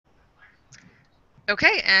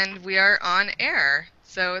Okay, and we are on air.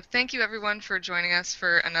 So thank you everyone for joining us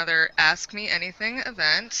for another Ask Me Anything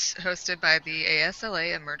event hosted by the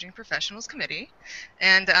ASLA Emerging Professionals Committee.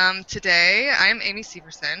 And today I'm Amy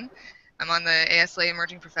Severson. I'm on the ASLA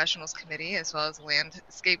Emerging Professionals Committee as well as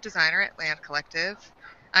landscape designer at Land Collective.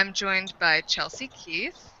 I'm joined by Chelsea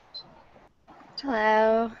Keith.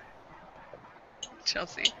 Hello.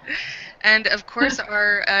 Chelsea. And of course,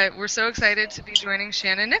 we're so excited to be joining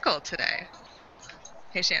Shannon Nichol today.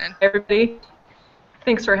 Hey, Shannon. Everybody.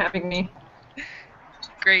 Thanks for having me.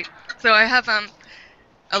 Great. So I have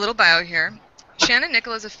a little bio here. Shannon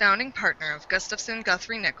Nichol is a founding partner of Gustafson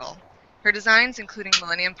Guthrie Nichol. Her designs, including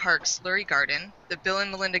Millennium Park's Lurie Garden, the Bill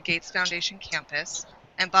and Melinda Gates Foundation campus,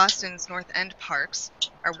 and Boston's North End parks,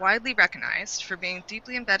 are widely recognized for being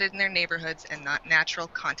deeply embedded in their neighborhoods and not natural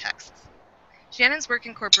contexts. Shannon's work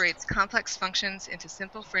incorporates complex functions into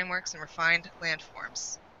simple frameworks and refined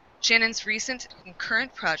landforms. Shannon's recent and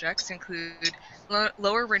current projects include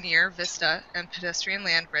Lower Rainier Vista and Pedestrian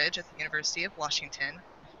Land Bridge at the University of Washington,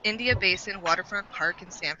 India Basin Waterfront Park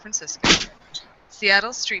in San Francisco,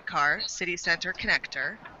 Seattle Streetcar City Center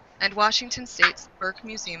Connector, and Washington State's Burke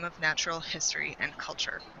Museum of Natural History and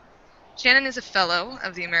Culture. Shannon is a Fellow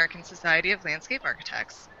of the American Society of Landscape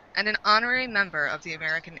Architects and an honorary member of the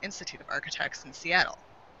American Institute of Architects in Seattle.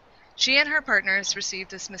 She and her partners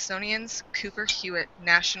received the Smithsonian's Cooper Hewitt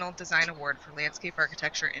National Design Award for Landscape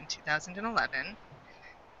Architecture in 2011.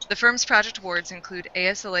 The firm's project awards include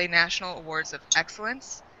ASLA National Awards of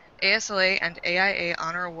Excellence, ASLA and AIA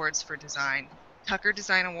Honor Awards for Design, Tucker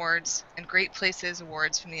Design Awards, and Great Places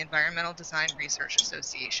Awards from the Environmental Design Research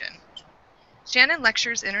Association. Shannon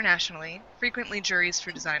lectures internationally, frequently juries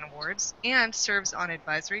for design awards, and serves on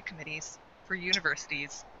advisory committees for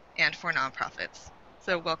universities and for nonprofits.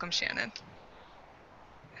 So welcome, Shannon.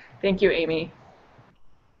 Thank you, Amy.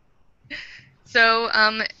 So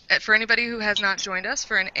for anybody who has not joined us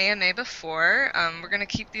for an AMA before, we're going to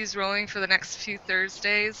keep these rolling for the next few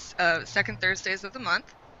Thursdays, second Thursdays of the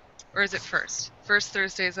month. Or is it first? First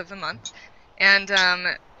Thursdays of the month. And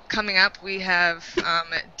coming up, we have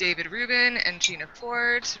David Rubin and Gina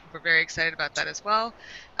Ford. We're very excited about that as well.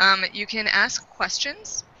 You can ask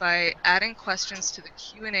questions by adding questions to the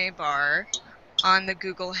Q&A bar on the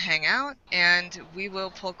Google Hangout, and we will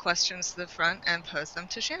pull questions to the front and pose them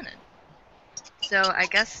to Shannon. So I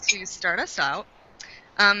guess to start us out,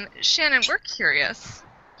 Shannon, we're curious.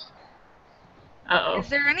 Uh-oh. Is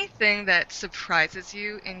there anything that surprises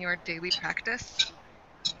you in your daily practice?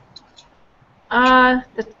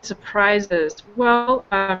 The surprises. Well,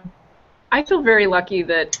 I feel very lucky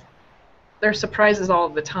that there are surprises all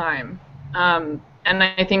the time. And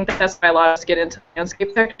I think that's why a lot of us get into landscape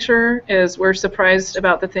architecture, is we're surprised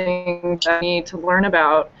about the things that we need to learn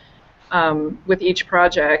about with each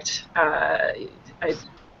project. I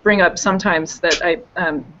bring up sometimes that I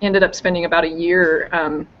ended up spending about a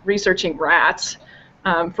year researching rats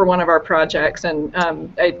for one of our projects, and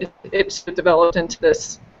it developed into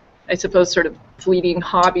this, I suppose, sort of fleeting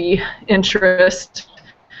hobby interest.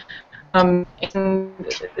 And,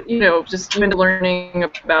 just into learning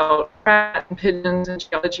about rat and pigeons and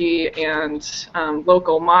geology and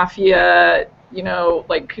local mafia,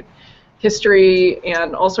 like history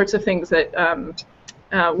and all sorts of things that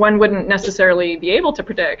one wouldn't necessarily be able to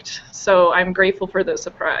predict. So I'm grateful for the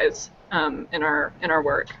surprise in our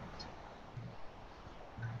work.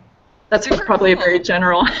 That's Super probably cool. A very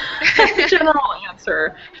general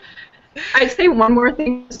answer. I'd say one more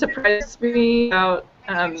thing that surprised me about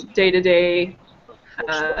day-to-day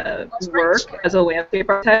work as a landscape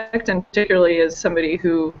architect, and particularly as somebody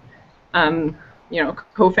who,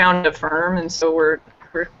 co-founded a firm, and so we're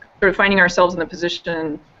sort of finding ourselves in the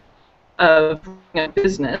position of running a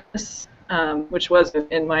business, which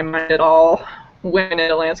wasn't in my mind at all when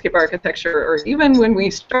in landscape architecture, or even when we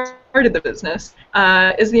started the business,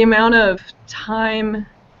 is the amount of time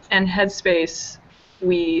and headspace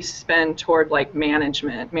we spend toward like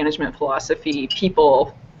management philosophy,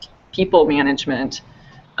 people management,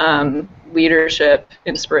 leadership,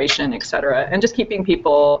 inspiration, etc., and just keeping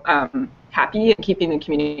people happy and keeping the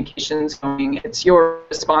communications going. It's your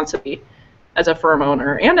responsibility as a firm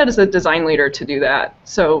owner and as a design leader to do that.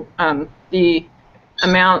 So the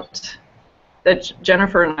amount that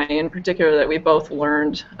Jennifer and I, in particular, that we both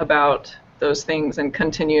learned about those things and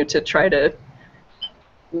continue to try to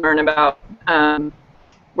learn about,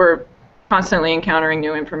 we're constantly encountering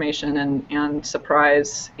new information and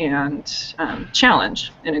surprise and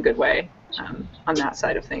challenge in a good way on that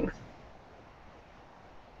side of things.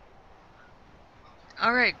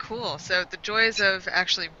 All right, cool. So the joys of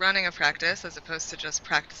actually running a practice as opposed to just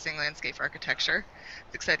practicing landscape architecture.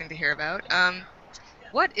 It's exciting to hear about.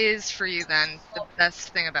 What is for you then the best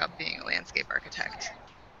thing about being a landscape architect?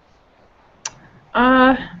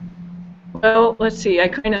 Well, let's see. I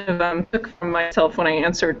kind of took from myself when I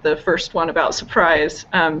answered the first one about surprise.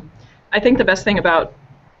 I think the best thing about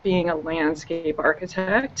being a landscape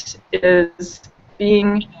architect is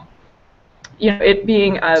being, it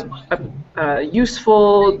being a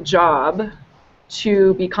useful job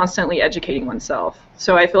to be constantly educating oneself.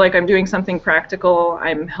 So I feel like I'm doing something practical.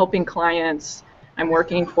 I'm helping clients. I'm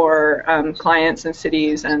working for clients and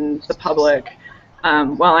cities and the public,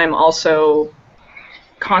 while I'm also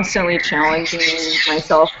constantly challenging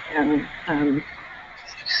myself and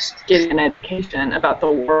getting an education about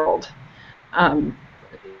the world. Um,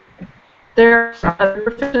 there are other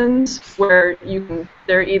professions where they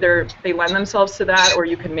lend themselves to that, or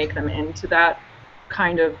you can make them into that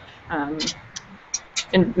kind of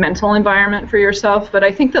mental environment for yourself. But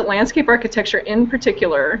I think that landscape architecture in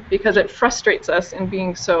particular, because it frustrates us in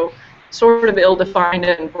being so sort of ill-defined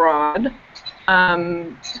and broad,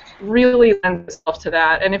 really lends itself to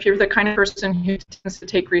that. And if you're the kind of person who tends to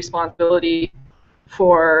take responsibility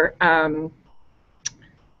for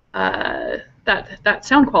that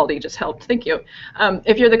sound quality just helped. Thank you.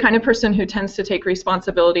 If you're the kind of person who tends to take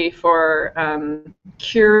responsibility for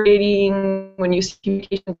curating when you see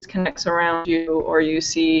communication disconnects around you, or you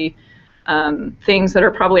see things that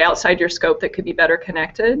are probably outside your scope that could be better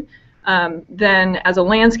connected, then as a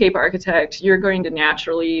landscape architect, you're going to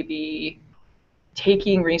naturally be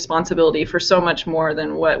taking responsibility for so much more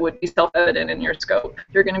than what would be self-evident in your scope.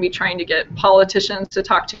 You're going to be trying to get politicians to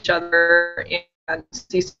talk to each other and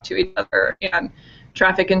see to each other, and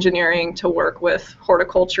traffic engineering to work with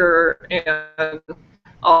horticulture and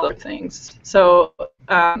all those things. So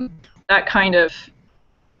that kind of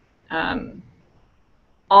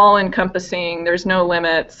all-encompassing, there's no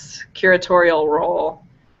limits, curatorial role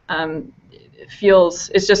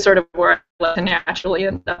it's just sort of where I naturally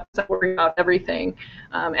end up worrying about everything,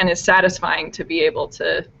 and it's satisfying to be able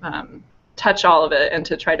to touch all of it and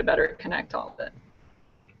to try to better connect all of it.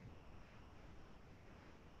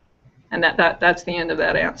 And that's the end of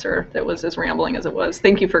that answer. That was as rambling as it was.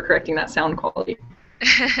 Thank you for correcting that sound quality.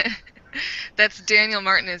 That's Daniel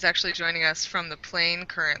Martin is actually joining us from the plane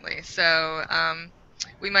currently, so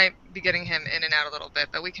we might be getting him in and out a little bit,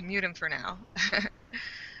 but we can mute him for now.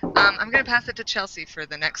 I'm going to pass it to Chelsea for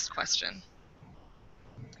the next question.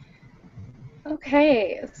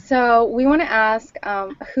 Okay, so we want to ask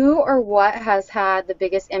who or what has had the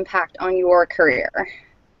biggest impact on your career?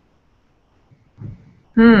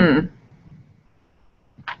 Who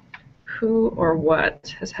or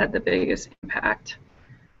what has had the biggest impact?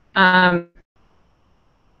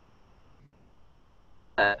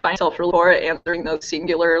 Myself or Laura answering those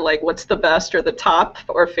singular, like what's the best or the top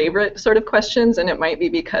or favorite sort of questions, and it might be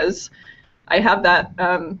because I have that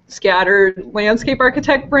scattered landscape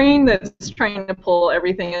architect brain that's trying to pull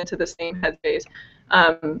everything into the same headspace.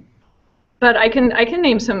 But I can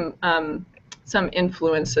name some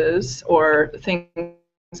influences or things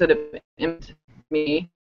that have impacted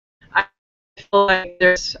me. I feel like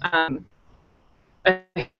there's a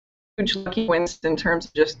huge lucky coincidence in terms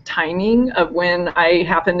of just timing of when I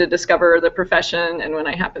happen to discover the profession and when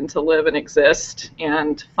I happen to live and exist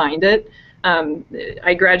and find it.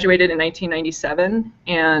 I graduated in 1997,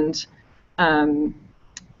 and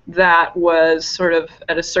that was sort of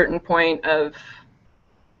at a certain point of,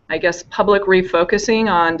 I guess, public refocusing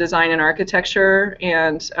on design and architecture,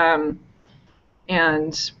 and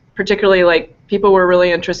particularly like people were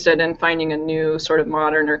really interested in finding a new sort of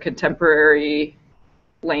modern or contemporary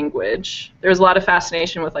language. There was a lot of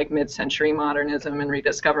fascination with like mid-century modernism and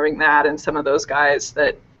rediscovering that, and some of those guys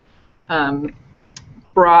that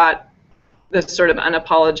brought this sort of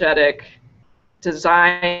unapologetic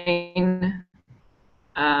design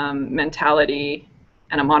mentality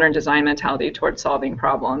and a modern design mentality towards solving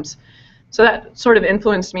problems. So that sort of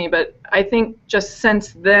influenced me, but I think just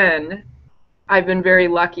since then, I've been very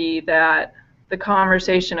lucky that the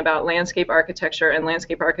conversation about landscape architecture and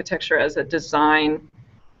landscape architecture as a design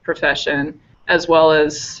profession, as well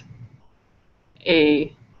as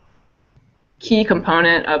a key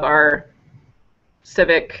component of our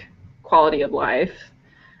civic quality of life,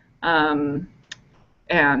 and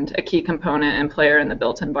a key component and player in the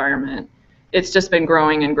built environment. It's just been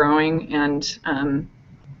growing and growing, and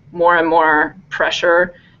more and more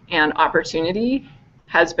pressure and opportunity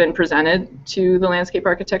has been presented to the landscape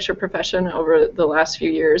architecture profession over the last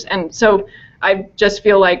few years. And so I just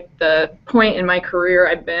feel like the point in my career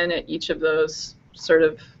I've been at each of those sort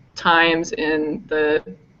of times in the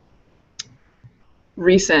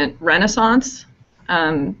recent renaissance,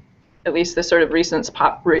 at least the sort of recent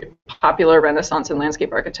popular renaissance in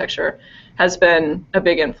landscape architecture, has been a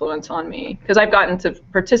big influence on me, because I've gotten to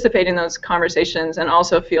participate in those conversations and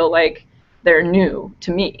also feel like they're new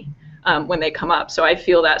to me when they come up. So I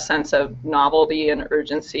feel that sense of novelty and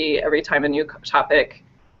urgency every time a new topic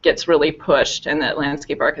gets really pushed, and that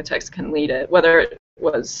landscape architects can lead it, whether it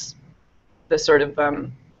was the sort of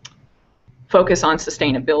focus on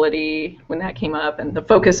sustainability when that came up, and the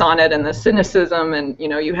focus on it, and the cynicism, and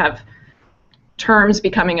you have terms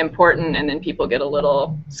becoming important, and then people get a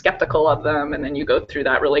little skeptical of them, and then you go through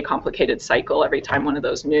that really complicated cycle every time one of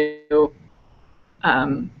those new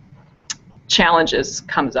challenges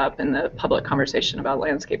comes up in the public conversation about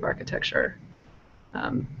landscape architecture.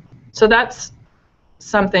 So that's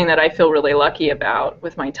something that I feel really lucky about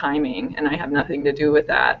with my timing, and I have nothing to do with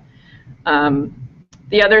that.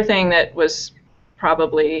 The other thing that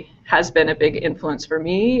probably has been a big influence for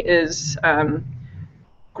me is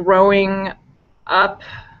growing up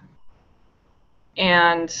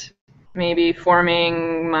and maybe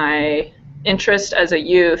forming my interest as a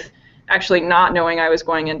youth, actually not knowing I was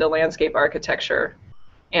going into landscape architecture,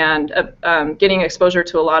 and getting exposure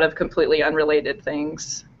to a lot of completely unrelated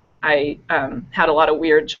things. I had a lot of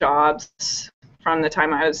weird jobs from the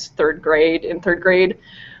time I was in third grade,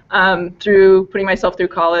 through putting myself through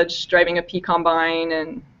college, driving a pea combine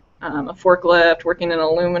and a forklift, working in an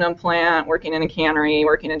aluminum plant, working in a cannery,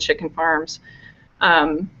 working in chicken farms,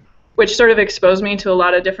 which sort of exposed me to a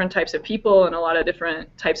lot of different types of people and a lot of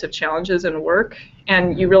different types of challenges in work.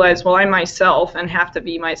 And you realize, well, I'm myself and have to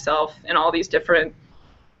be myself in all these different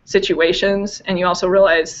situations. And you also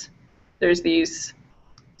realize there's these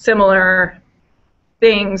similar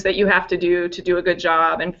things that you have to do a good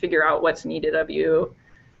job and figure out what's needed of you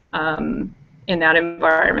in that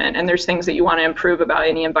environment. And there's things that you want to improve about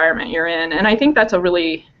any environment you're in. And I think that's a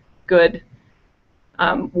really good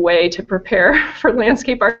way to prepare for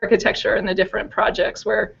landscape architecture and the different projects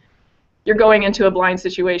where you're going into a blind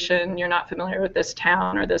situation, you're not familiar with this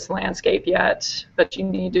town or this landscape yet, but you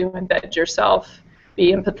need to embed yourself,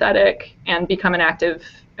 be empathetic, and become an active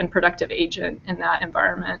and productive agent in that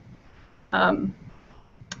environment.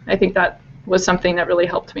 I think that was something that really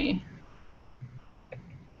helped me.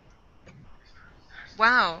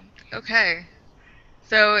 Wow, okay.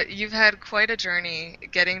 So you've had quite a journey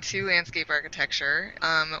getting to landscape architecture.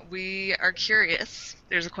 We are curious,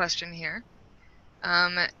 there's a question here.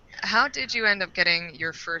 How did you end up getting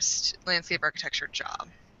your first landscape architecture job?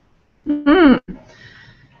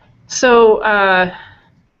 So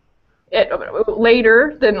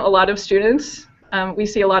later than a lot of students, we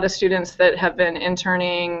see a lot of students that have been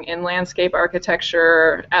interning in landscape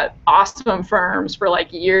architecture at awesome firms for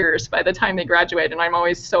like years by the time they graduate, and I'm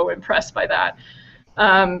always so impressed by that.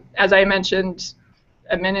 As I mentioned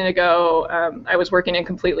a minute ago, I was working in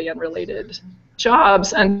completely unrelated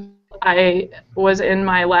jobs, and I was in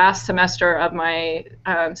my last semester of my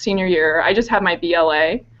senior year. I just had my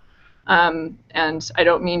BLA, and I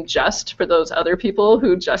don't mean just for those other people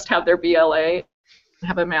who just have their BLA and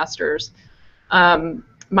have a master's.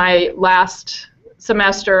 My last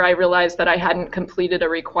semester, I realized that I hadn't completed a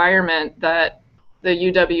requirement that the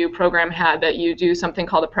UW program had, that you do something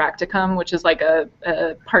called a practicum, which is like a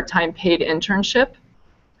part-time paid internship.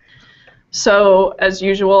 So as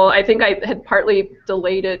usual, I think I had partly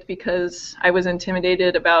delayed it because I was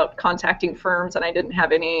intimidated about contacting firms and I didn't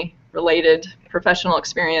have any related professional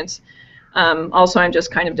experience. Also, I'm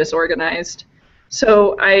just kind of disorganized.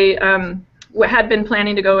 So I had been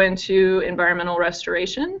planning to go into environmental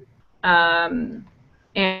restoration, and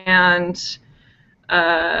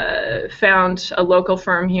found a local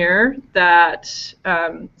firm here that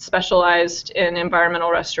specialized in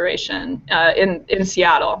environmental restoration in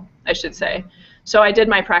Seattle, I should say. So I did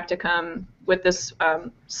my practicum with this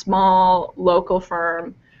small local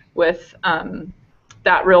firm with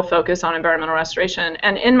that real focus on environmental restoration.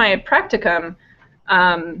 And in my practicum,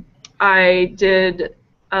 I did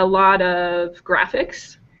a lot of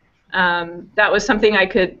graphics. That was something I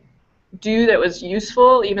could do that was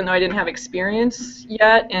useful, even though I didn't have experience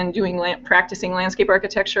yet in practicing landscape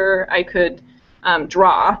architecture. I could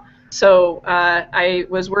draw. So I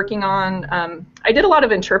was working on, I did a lot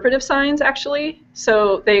of interpretive signs, actually.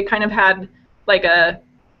 So they kind of had like a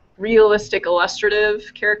realistic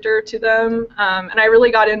illustrative character to them. And I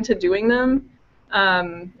really got into doing them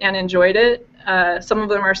and enjoyed it. Some of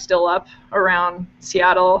them are still up around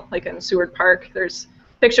Seattle, like in Seward Park. There's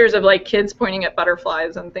pictures of like kids pointing at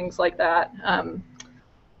butterflies and things like that.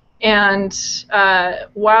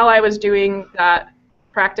 While I was doing that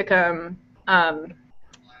practicum,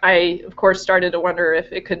 I of course started to wonder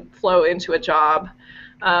if it could flow into a job.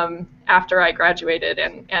 after I graduated,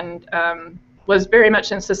 and was very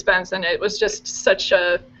much in suspense, and it was just such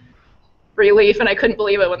a relief, and I couldn't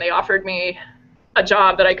believe it when they offered me a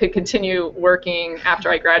job that I could continue working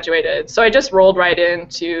after I graduated. So I just rolled right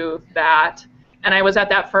into that, and I was at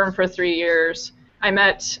that firm for 3 years. I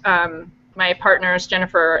met my partners,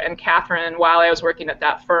 Jennifer and Catherine, while I was working at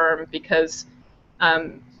that firm because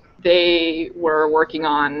they were working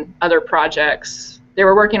on other projects. They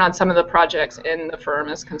were working on some of the projects in the firm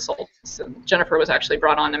as consultants, and Jennifer was actually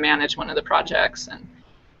brought on to manage one of the projects. And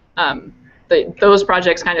those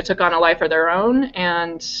projects kind of took on a life of their own,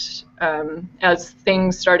 and as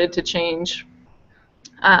things started to change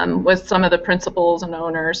with some of the principals and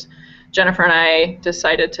owners, Jennifer and I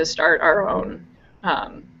decided to start our own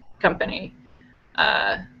company.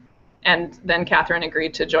 And then Catherine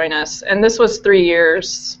agreed to join us. And this was 3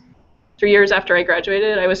 years. 3 years after I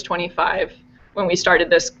graduated. I was 25 when we started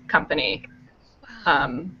this company.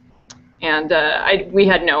 We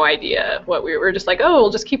had no idea what we were just like, oh,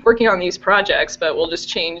 we'll just keep working on these projects, but we'll just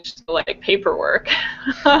change the like paperwork.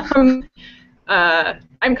 I'm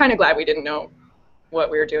kind of glad we didn't know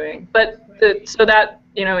what we were doing. But so that,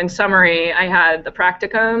 you know, in summary, I had the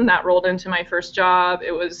practicum that rolled into my first job.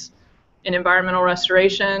 It was in environmental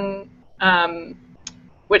restoration,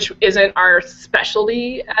 which isn't our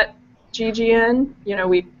specialty at GGN. You know,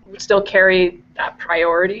 we still carry that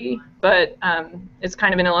priority, but it's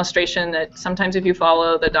kind of an illustration that sometimes if you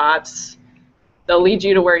follow the dots, they'll lead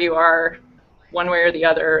you to where you are one way or the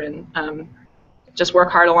other, and just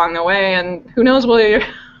work hard along the way, and who knows,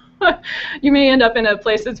 you may end up in a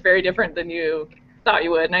place that's very different than you thought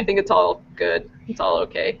you would, and I think it's all good. It's all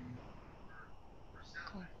okay.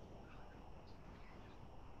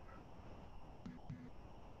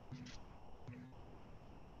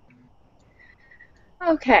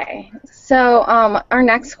 Okay, so our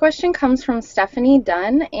next question comes from Stephanie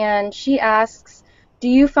Dunn, and she asks, do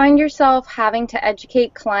you find yourself having to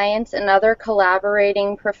educate clients and other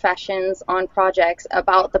collaborating professions on projects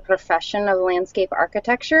about the profession of landscape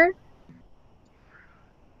architecture?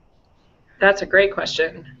 That's a great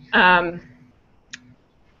question.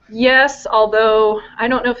 Yes, although I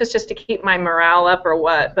don't know if it's just to keep my morale up or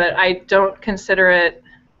what, but I don't consider it,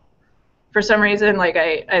 for some reason, like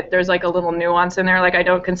there's like a little nuance in there, like I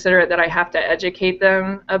don't consider it that I have to educate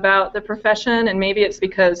them about the profession, and maybe it's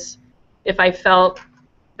because if I felt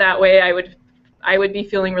that way, I would be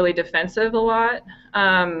feeling really defensive a lot.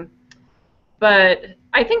 But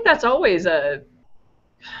I think that's always I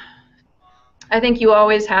think you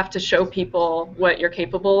always have to show people what you're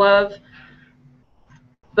capable of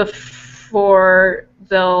before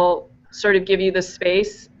they'll sort of give you the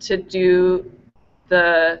space to do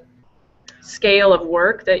the scale of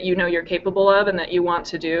work that you know you're capable of and that you want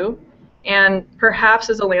to do. And perhaps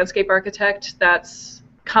as a landscape architect, that's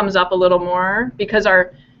comes up a little more because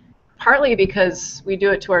partly because we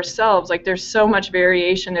do it to ourselves. Like there's so much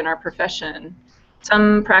variation in our profession.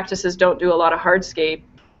 Some practices don't do a lot of hardscape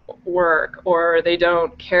work, or they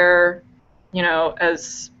don't care, you know,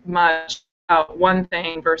 as much about one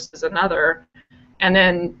thing versus another. And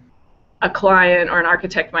then a client or an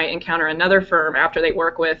architect might encounter another firm after they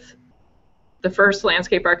work with the first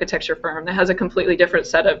landscape architecture firm that has a completely different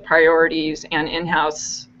set of priorities and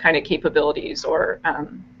in-house kind of capabilities or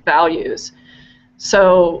values.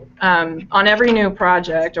 So on every new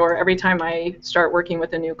project or every time I start working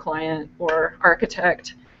with a new client or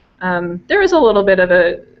architect, there is a little bit of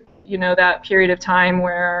a, you know, that period of time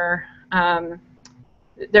where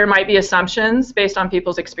there might be assumptions based on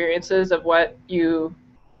people's experiences of what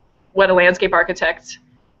a landscape architect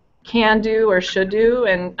can do or should do.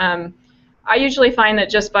 And I usually find that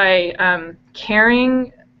just by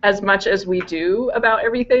caring as much as we do about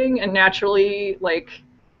everything and naturally like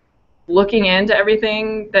looking into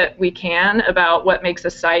everything that we can about what makes a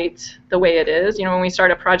site the way it is. You know, when we start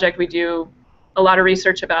a project, we do a lot of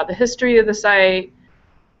research about the history of the site,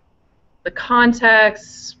 the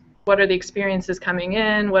context, what are the experiences coming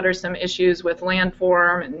in, what are some issues with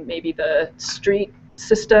landform and maybe the street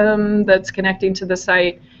system that's connecting to the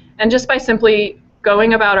site. And just by simply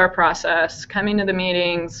going about our process, coming to the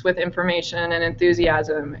meetings with information and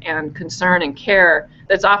enthusiasm and concern and care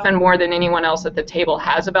that's often more than anyone else at the table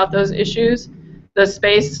has about those issues, the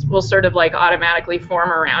space will sort of like automatically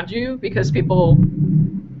form around you because people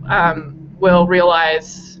will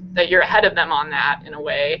realize that you're ahead of them on that in a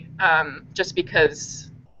way, just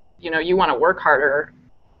because, you know, you want to work harder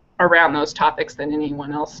around those topics than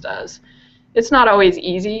anyone else does. It's not always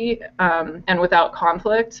easy and without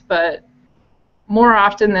conflict, but more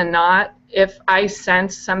often than not, if I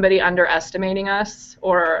sense somebody underestimating us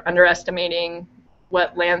or underestimating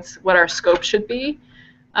what our scope should be,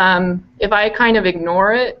 If I kind of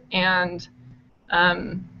ignore it and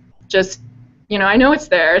just, I know it's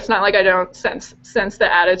there. It's not like I don't sense the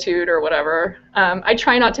attitude or whatever. I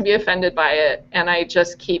try not to be offended by it, and I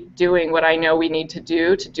just keep doing what I know we need to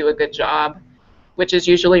do a good job, which is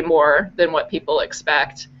usually more than what people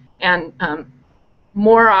expect. And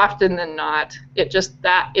more often than not,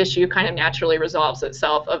 that issue kind of naturally resolves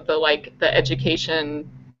itself of the education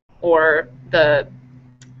or the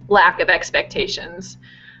lack of expectations,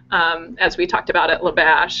 as we talked about at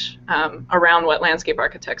Labash, around what landscape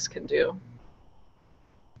architects can do.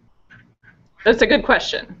 That's a good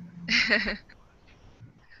question.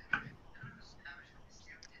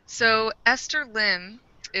 So Esther Lim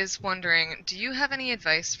is wondering, do you have any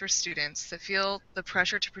advice for students that feel the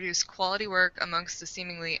pressure to produce quality work amongst a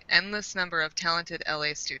seemingly endless number of talented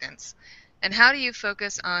LA students? And how do you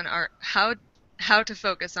focus on how to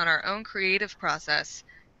focus on our own creative process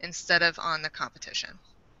instead of on the competition?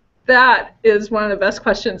 That is one of the best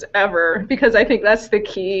questions ever, because I think that's the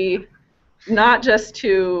key, not just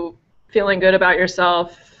to feeling good about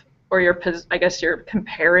yourself or your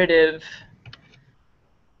comparative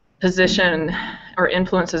position or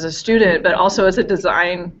influence as a student, but also as a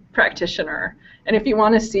design practitioner. And if you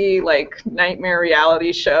want to see nightmare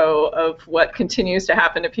reality show of what continues to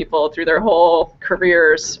happen to people through their whole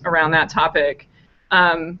careers around that topic,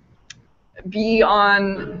 be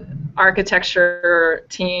on architecture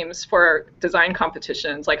teams for design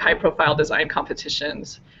competitions, like high-profile design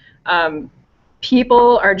competitions.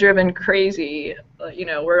 People are driven crazy.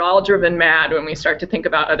 We're all driven mad when we start to think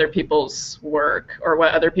about other people's work or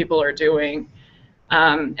what other people are doing.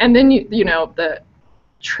 And then, the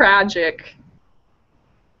tragic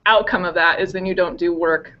outcome of that is then you don't do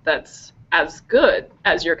work that's as good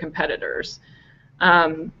as your competitors.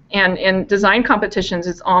 And in design competitions,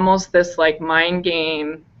 it's almost this mind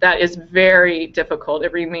game that is very difficult.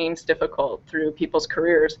 It remains difficult through people's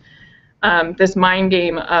careers. This mind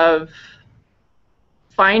game of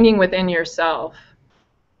finding within yourself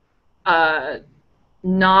a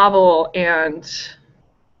novel and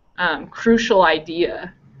crucial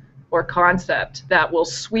idea or concept that will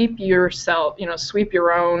sweep sweep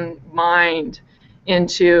your own mind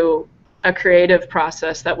into a creative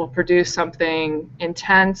process that will produce something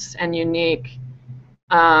intense and unique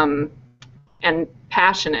and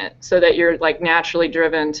passionate, so that you're naturally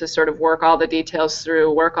driven to sort of work all the details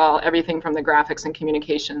through, everything from the graphics and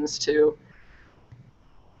communications to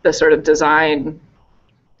the sort of design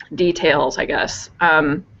details, I guess.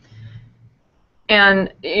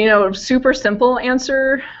 And super simple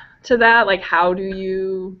answer to that, how do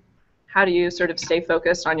you sort of stay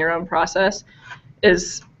focused on your own process,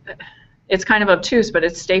 is, it's kind of obtuse, but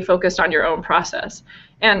it's stay focused on your own process.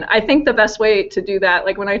 And I think the best way to do that,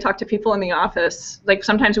 when I talk to people in the office,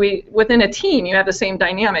 sometimes within a team, you have the same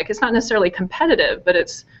dynamic. It's not necessarily competitive, but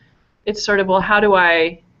it's sort of, well, how do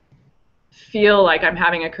I feel like I'm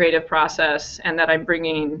having a creative process and that I'm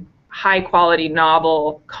bringing high quality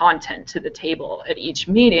novel content to the table at each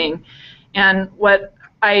meeting? And what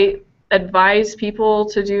I advise people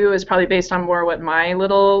to do is probably based on more what my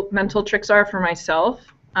little mental tricks are for myself.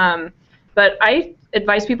 But I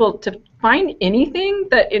advise people to find anything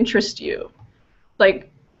that interests you.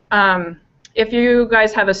 If you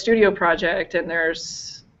guys have a studio project and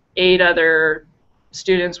there's 8 other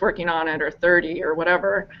students working on it, or 30 or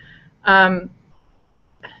whatever, there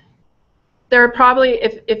are probably,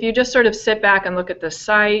 if you just sort of sit back and look at the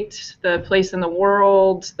site, the place in the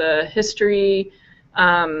world, the history,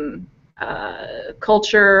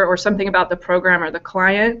 culture, or something about the program or the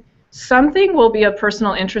client, something will be of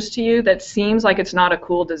personal interest to you that seems like it's not a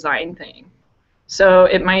cool design thing. So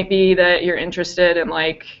it might be that you're interested in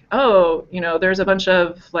there's a bunch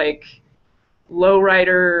of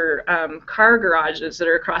lowrider car garages that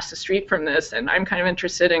are across the street from this, and I'm kind of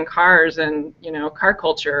interested in cars and car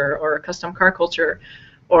culture or custom car culture.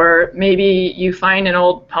 Or maybe you find an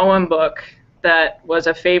old poem book that was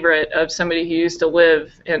a favorite of somebody who used to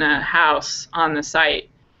live in a house on the site,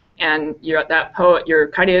 and you're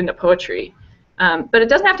kind of into poetry. But it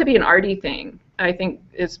doesn't have to be an arty thing, I think,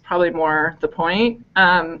 is probably more the point.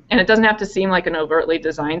 And it doesn't have to seem like an overtly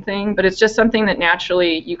design thing, but it's just something that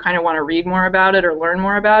naturally you kind of want to read more about it or learn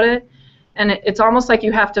more about it. And it's almost like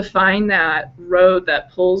you have to find that road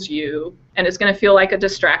that pulls you, and it's going to feel like a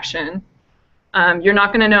distraction. You're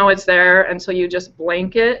not going to know it's there until you just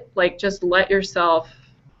blank it. Just let yourself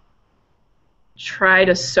try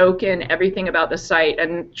to soak in everything about the site,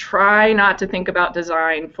 and try not to think about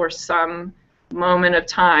design for some moment of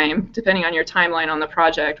time, depending on your timeline on the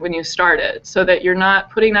project, when you start it, so that you're not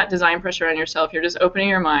putting that design pressure on yourself. You're just opening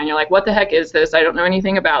your mind. You're like, what the heck is this? I don't know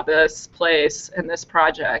anything about this place and this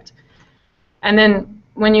project. And then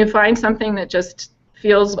when you find something that just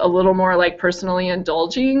feels a little more like personally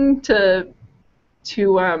indulging to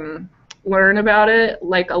learn about it,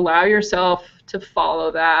 like allow yourself to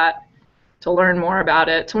follow that, to learn more about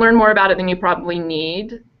it than you probably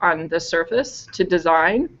need on the surface to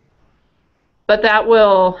design. But that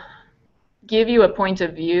will give you a point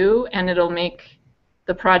of view, and it'll make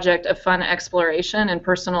the project a fun exploration and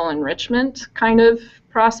personal enrichment kind of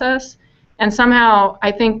process. And somehow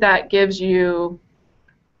I think that gives you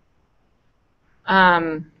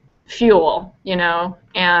fuel, you know,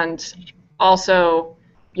 and also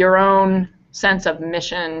your own sense of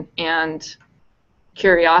mission and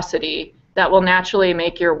curiosity that will naturally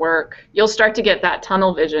make your work. You'll start to get that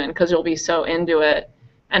tunnel vision because you'll be so into it,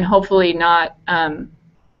 and hopefully not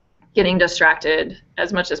getting distracted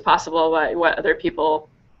as much as possible by what other people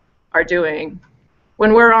are doing.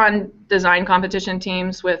 When we're on design competition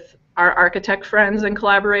teams with our architect friends and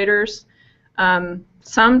collaborators,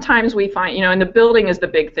 sometimes we find, you know, and the building is the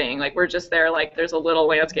big thing, like we're just there, like there's a little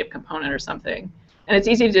landscape component or something. And it's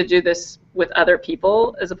easy to do this with other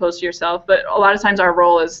people as opposed to yourself, but a lot of times our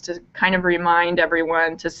role is to kind of remind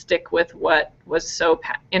everyone to stick with what was so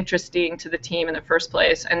interesting to the team in the first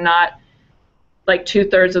place, and not like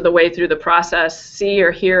 2/3 of the way through the process see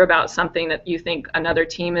or hear about something that you think another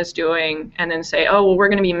team is doing and then say, oh, well, we're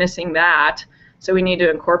going to be missing that, so we need to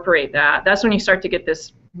incorporate that. That's when you start to get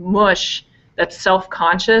this mush that's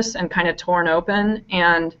self-conscious and kind of torn open,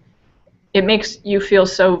 and it makes you feel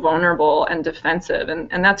so vulnerable and defensive,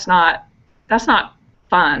 and that's not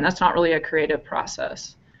fun. That's not really a creative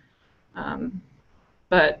process.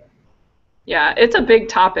 But yeah, it's a big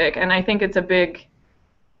topic, and I think it's a big,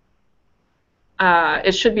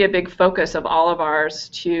 it should be a big focus of all of ours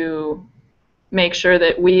to make sure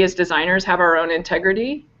that we as designers have our own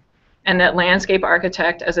integrity, and that landscape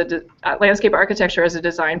architecture as a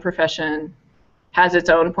design profession has its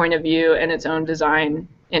own point of view and its own design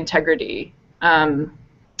integrity, and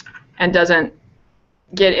doesn't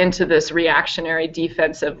get into this reactionary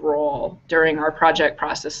defensive role during our project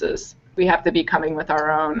processes. We have to be coming with our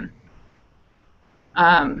own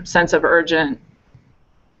sense of urgent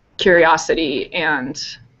curiosity and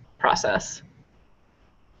process.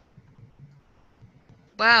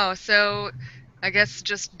 Wow, so I guess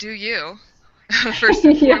just do you, first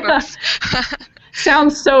and foremost.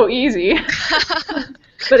 Sounds so easy,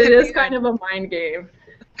 but it is kind of a mind game.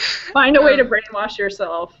 Find a way to brainwash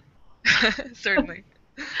yourself. Certainly.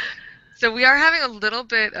 So we are having a little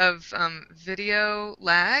bit of video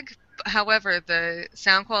lag. However, the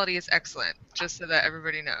sound quality is excellent, just so that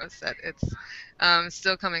everybody knows that it's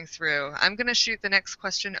still coming through. I'm going to shoot the next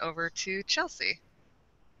question over to Chelsea.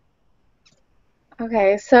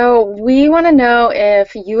 Okay, so we want to know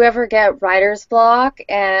if you ever get writer's block,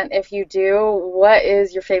 and if you do, what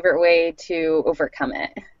is your favorite way to overcome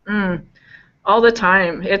it? All the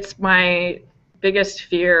time. It's my biggest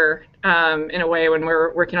fear, in a way, when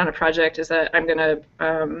we're working on a project, is that I'm going to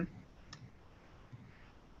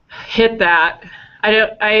hit that. I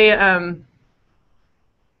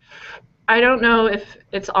don't know if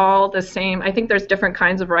it's all the same. I think there's different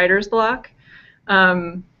kinds of writer's block.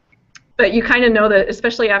 But you kind of know that,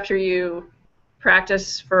 especially after you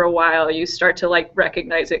practice for a while, you start to like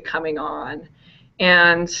recognize it coming on.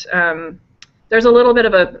 And there's a little bit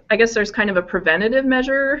of a, I guess there's kind of a preventative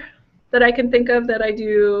measure that I can think of that I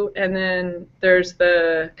do, and then there's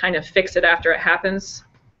the kind of fix it after it happens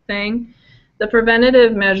thing. The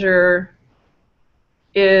preventative measure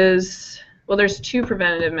is, well, there's two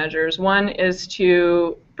preventative measures. One is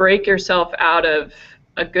to break yourself out of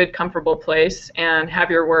a good, comfortable place and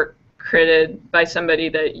have your work credited by somebody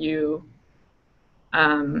that you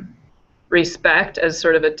respect as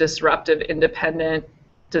sort of a disruptive, independent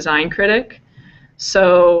design critic.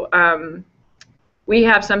 So we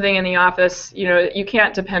have something in the office, you know, you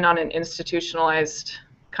can't depend on an institutionalized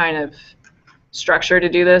kind of structure to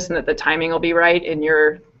do this, and that the timing will be right in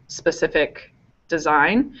your specific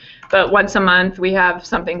design. But once a month we have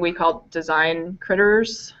something we call design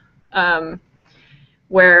critters,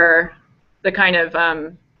 where the kind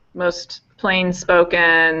of most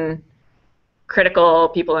plain-spoken, critical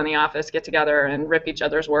people in the office get together and rip each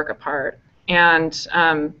other's work apart. And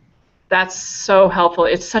that's so helpful.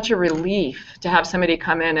 It's such a relief to have somebody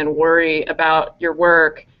come in and worry about your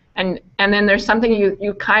work. And then there's something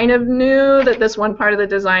you kind of knew that this one part of the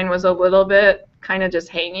design was a little bit kind of just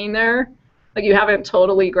hanging there. Like you haven't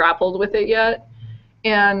totally grappled with it yet.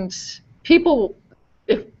 And people,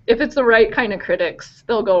 if if it's the right kind of critics,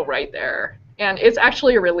 they'll go right there. And it's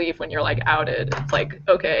actually a relief when you're like outed. It's like,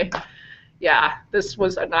 okay, yeah, this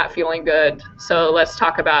was not feeling good, so let's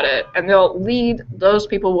talk about it. And those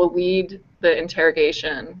people will lead the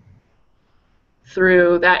interrogation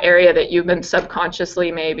through that area that you've been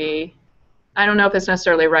subconsciously maybe, I don't know if it's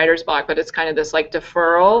necessarily writer's block, but it's kind of this like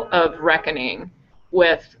deferral of reckoning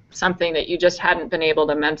with something that you just hadn't been able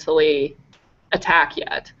to mentally attack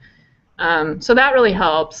yet. So that really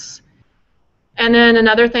helps. And then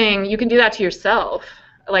another thing, you can do that to yourself.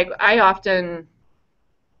 Like I often,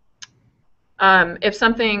 if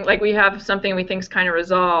something, like we have something we think is kind of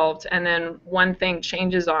resolved and then one thing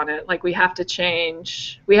changes on it, like we have to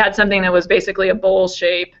change. We had something that was basically a bowl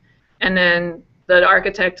shape and then the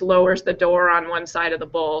architect lowers the door on one side of the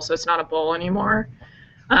bowl so it's not a bowl anymore.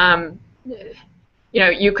 You know,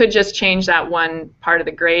 you could just change that one part of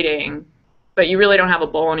the grading, but you really don't have a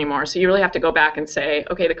bowl anymore. So you really have to go back and say,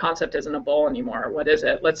 okay, the concept isn't a bowl anymore. What is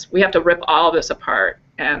it? We have to rip all of this apart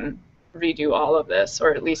and redo all of this,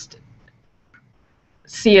 or at least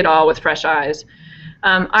see it all with fresh eyes.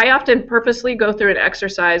 I often purposely go through an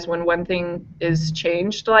exercise when one thing is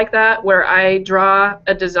changed like that, where I draw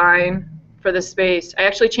a design for the space. I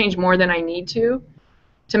actually change more than I need to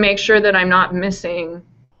make sure that I'm not missing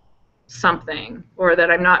something, or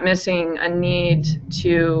that I'm not missing a need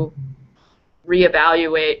to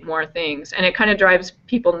reevaluate more things. And it kind of drives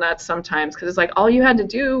people nuts sometimes, because it's like all you had to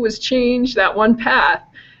do was change that one path.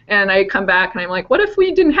 And I come back and I'm like, what if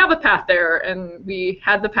we didn't have a path there and we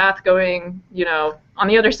had the path going, you know, on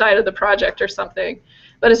the other side of the project or something.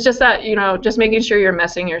 But it's just that, you know, just making sure you're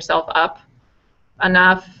messing yourself up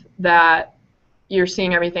enough that you're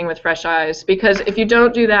seeing everything with fresh eyes. Because if you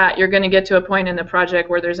don't do that, you're going to get to a point in the project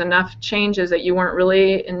where there's enough changes that you weren't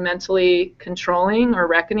really mentally controlling or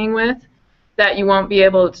reckoning with, that you won't be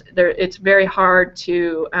able to, it's very hard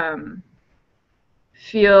to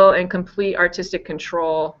feel and complete artistic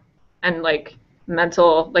control and like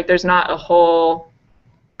mental, like there's not a whole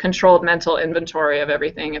controlled mental inventory of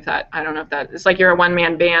everything. If that, I don't know if that, it's like you're a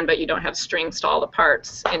one-man band but you don't have strings to all the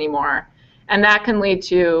parts anymore. And that can lead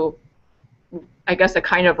to, I guess, a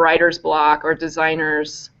kind of writer's block or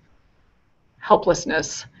designer's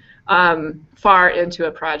helplessness far into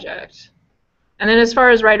a project. And then as far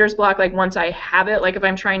as writer's block, like once I have it, like if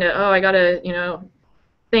I'm trying to, I gotta, you know,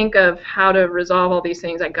 think of how to resolve all these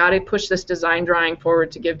things. I got to push this design drawing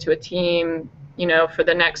forward to give to a team, you know, for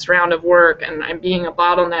the next round of work, and I'm being a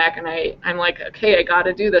bottleneck, and I'm like, okay, I got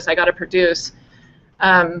to do this. I got to produce.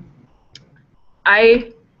 I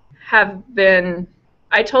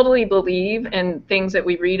totally believe in things that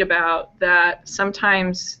we read about, that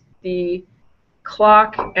sometimes the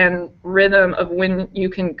clock and rhythm of when you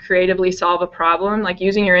can creatively solve a problem, like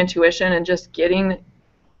using your intuition and just getting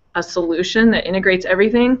a solution that integrates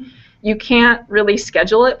everything, you can't really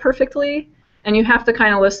schedule it perfectly, and you have to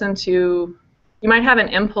kind of listen to, you might have an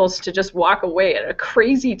impulse to just walk away at a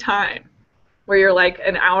crazy time where you're like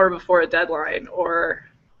an hour before a deadline, or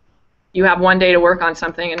you have one day to work on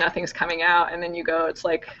something and nothing's coming out, and then you go, it's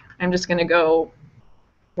like, I'm just going to go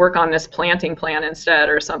work on this planting plan instead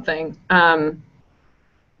or something.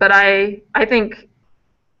 But I think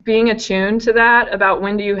being attuned to that, about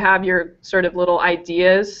when do you have your sort of little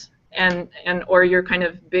ideas and or your kind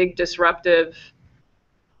of big disruptive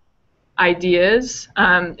ideas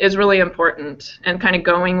is really important, and kind of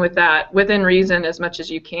going with that within reason as much as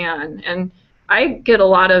you can. And I get a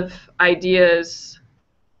lot of ideas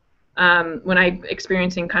when I'm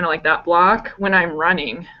experiencing kind of like that block when I'm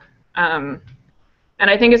running. And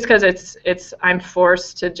I think it's because I'm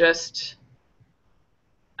forced to just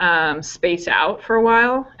space out for a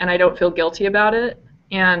while, and I don't feel guilty about it.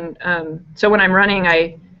 And so when I'm running,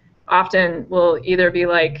 I often will either be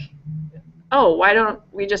like, oh, why don't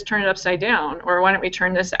we just turn it upside down, or why don't we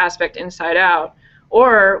turn this aspect inside out?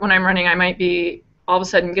 Or when I'm running, I might be all of a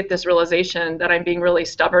sudden get this realization that I'm being really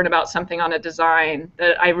stubborn about something on a design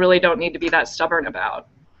that I really don't need to be that stubborn about,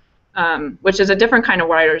 which is a different kind of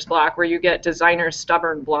writer's block, where you get designer's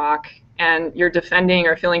stubborn block and you're defending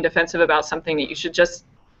or feeling defensive about something that you should just,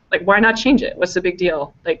 like, why not change it? What's the big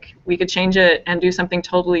deal? Like, we could change it and do something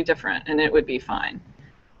totally different and it would be fine.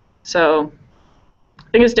 So I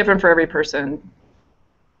think it's different for every person.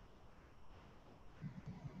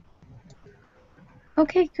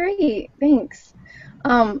 Okay, great, thanks.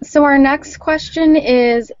 So our next question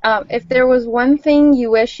is, if there was one thing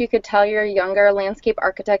you wish you could tell your younger landscape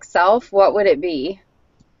architect self, what would it be?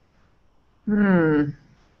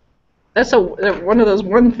 That's one of those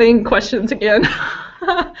one thing questions again.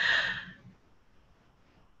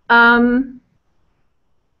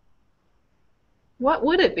 What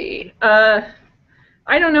would it be? I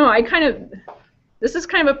I don't know. This is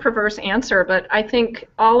kind of a perverse answer, but I think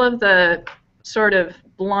all of the sort of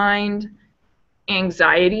blind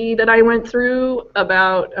anxiety that I went through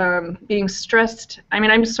about being stressed. I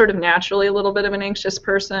mean, I'm sort of naturally a little bit of an anxious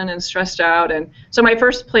person and stressed out. And so my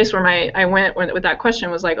first place where I went with that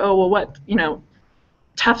question was like, oh, well, what,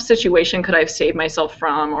 tough situation could I have saved myself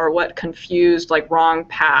from, or what confused, like, wrong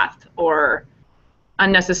path or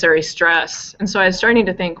unnecessary stress. And so I was starting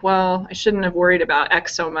to think, well, I shouldn't have worried about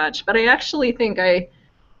X so much. But I actually think I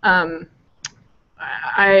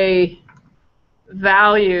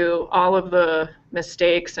value all of the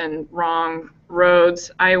mistakes and wrong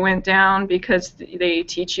roads I went down because they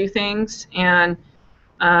teach you things. And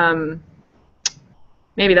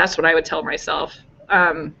maybe that's what I would tell myself,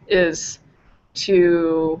 is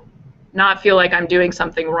to not feel like I'm doing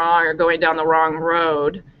something wrong or going down the wrong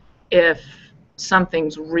road if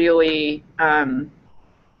something's really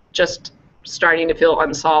just starting to feel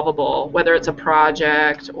unsolvable, whether it's a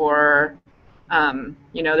project or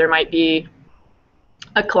there might be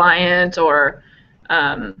a client or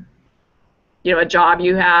a job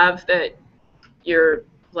you have that you're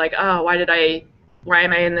like, oh, why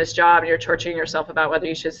am I in this job? And you're torturing yourself about whether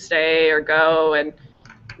you should stay or go, and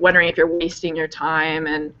wondering if you're wasting your time.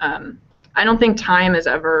 And I don't think time is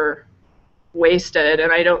ever wasted,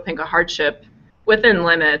 and I don't think a hardship within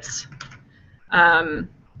limits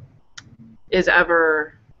is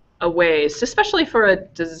ever a waste, especially for a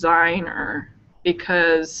designer,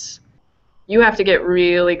 because you have to get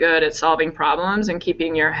really good at solving problems and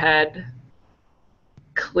keeping your head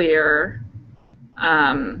clear,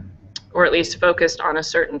 or at least focused on a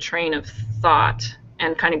certain train of thought,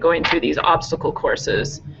 and kind of going through these obstacle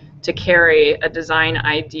courses to carry a design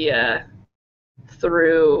idea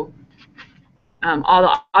through all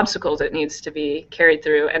the obstacles it needs to be carried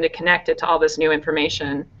through, and to connect it to all this new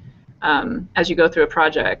information as you go through a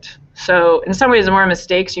project. So in some ways, the more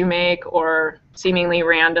mistakes you make or seemingly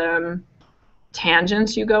random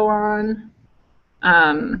tangents you go on,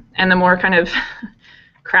 and the more kind of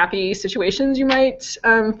crappy situations you might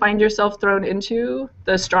find yourself thrown into,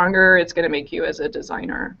 the stronger it's going to make you as a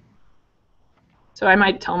designer. So I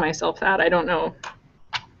might tell myself that. I don't know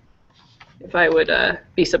if I would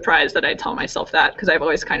be surprised that I tell myself that, because I've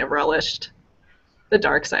always kind of relished the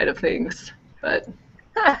dark side of things. But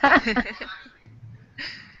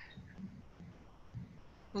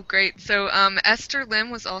Well, great. So Esther Lim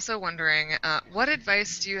was also wondering, what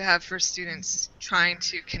advice do you have for students trying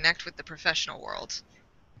to connect with the professional world?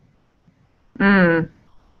 From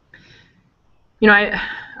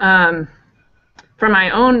my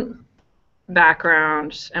own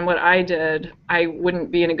background and what I did, I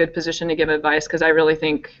wouldn't be in a good position to give advice, because I really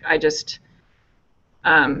think I just,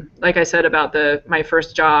 like I said about my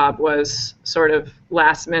first job, was sort of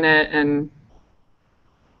last minute and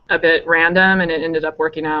a bit random, and it ended up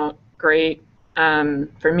working out great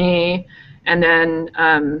for me. And then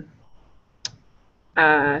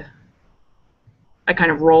I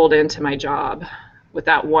kind of rolled into my job with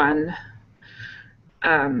that one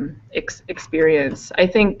experience. I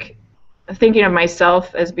think thinking of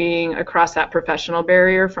myself as being across that professional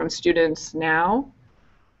barrier from students now,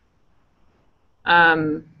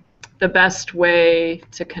 the best way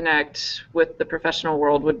to connect with the professional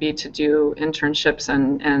world would be to do internships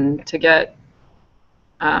and to get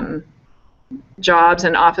jobs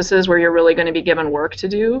in offices where you're really going to be given work to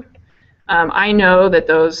do. I know that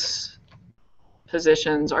those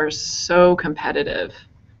positions are so competitive.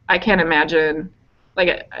 I can't imagine,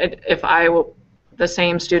 like, if the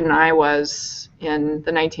same student I was in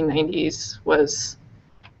the 1990s was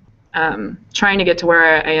trying to get to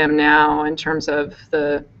where I am now in terms of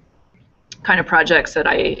the kind of projects that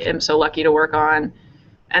I am so lucky to work on.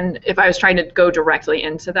 And if I was trying to go directly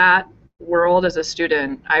into that world as a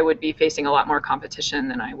student, I would be facing a lot more competition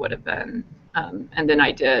than I would have been, and than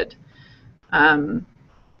I did. But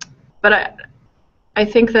I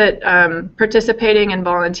think that participating in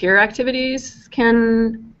volunteer activities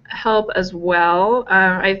can help as well.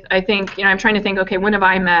 I think, I'm trying to think, okay, when have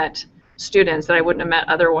I met students that I wouldn't have met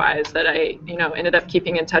otherwise, that I, ended up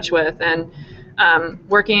keeping in touch with? And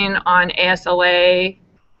working on ASLA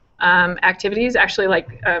activities, actually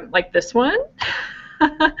like this one,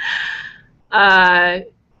 or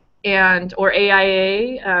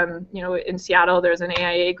AIA. In Seattle, there's an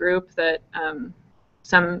AIA group that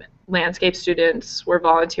some landscape students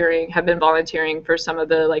have been volunteering for some of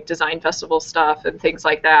the design festival stuff and things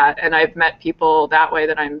like that. And I've met people that way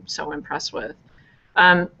that I'm so impressed with.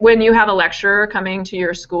 When you have a lecturer coming to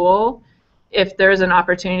your school, if there's an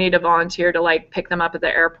opportunity to volunteer to pick them up at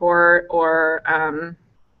the airport, or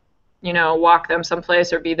you know, walk them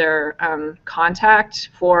someplace or be their contact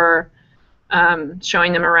for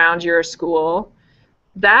showing them around your school,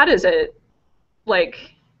 that is a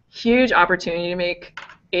like huge opportunity to make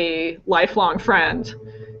a lifelong friend.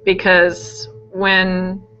 Because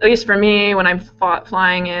when, at least for me, when I'm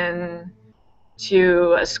flying in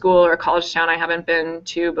to a school or a college town I haven't been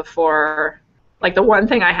to before, like the one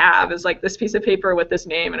thing I have is like this piece of paper with this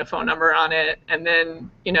name and a phone number on it, and then,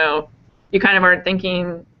 you know, you kind of aren't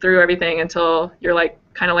thinking through everything until you're like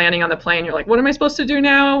kind of landing on the plane. You're like, what am I supposed to do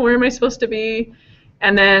now? Where am I supposed to be?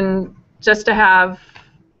 And then just to have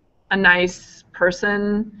a nice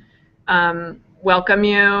person welcome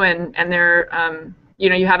you, and they're you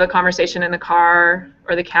know, you have a conversation in the car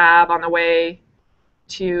or the cab on the way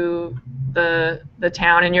to the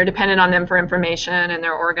town, and you're dependent on them for information, and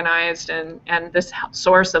they're organized, and this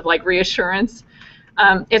source of like reassurance.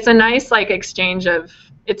 It's a nice like exchange of,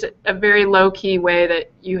 it's a very low-key way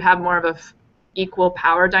that you have more of a equal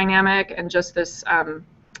power dynamic, and just this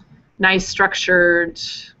nice structured,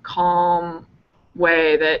 calm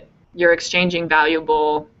way that you're exchanging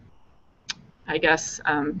valuable, I guess,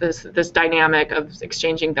 this dynamic of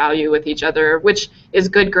exchanging value with each other, which is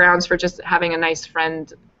good grounds for just having a nice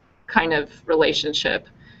friend kind of relationship.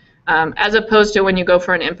 As opposed to when you go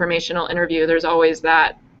for an informational interview, there's always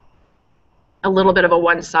that a little bit of a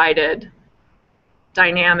one-sided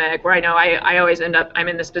dynamic where I know I always end up, I'm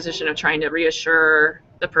in this position of trying to reassure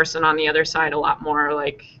the person on the other side a lot more,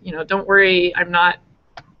 like, you know, don't worry, I'm not,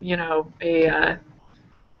 you know, an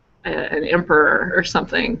emperor or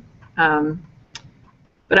something.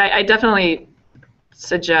 But I definitely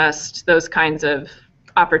suggest those kinds of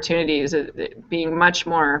opportunities being much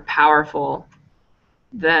more powerful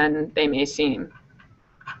than they may seem.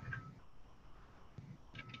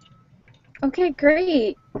 Okay,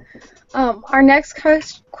 great. Our next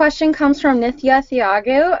question comes from Nithya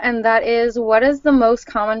Thiago, and that is, what is the most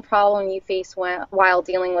common problem you face while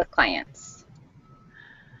dealing with clients?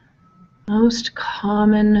 Most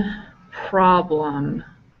common problem.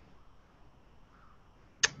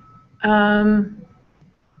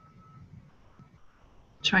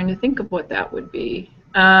 Trying to think of what that would be.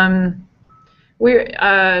 You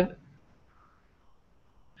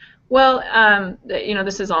know,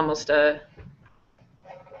 this is almost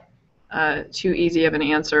too easy of an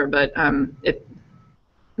answer, but I'm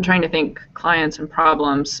trying to think clients and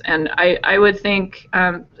problems, and I would think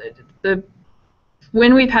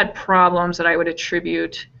when we've had problems that I would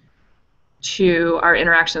attribute to our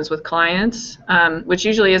interactions with clients, which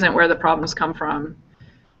usually isn't where the problems come from.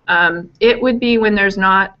 It would be when there's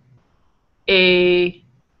not a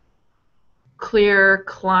clear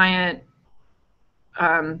client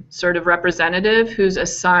sort of representative who's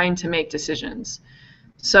assigned to make decisions.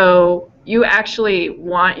 So you actually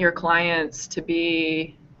want your clients to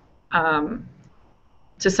be, to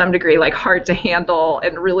some degree, like hard to handle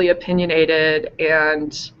and really opinionated,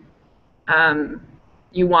 and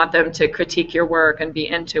you want them to critique your work and be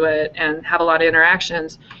into it and have a lot of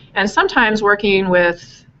interactions. And sometimes working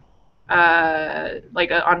with,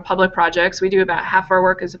 on public projects, we do about half our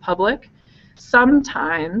work as a public.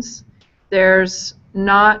 Sometimes there's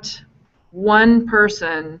not one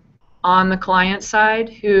person on the client side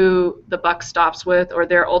who the buck stops with, or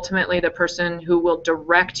they're ultimately the person who will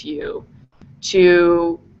direct you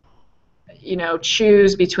to, you know,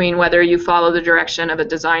 choose between whether you follow the direction of a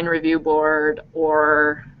design review board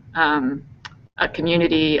or a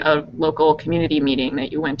local community meeting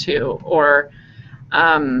that you went to, or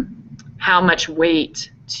how much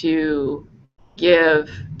weight to give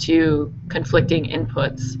to conflicting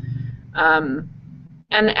inputs.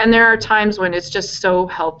 And there are times when it's just so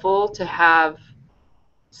helpful to have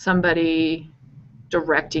somebody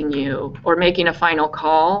directing you or making a final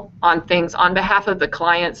call on things on behalf of the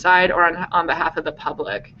client side or on behalf of the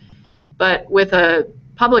public. But with a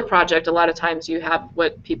public project, a lot of times you have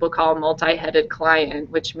what people call a multi-headed client,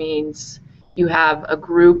 which means you have a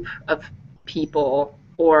group of people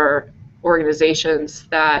or organizations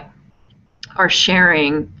that are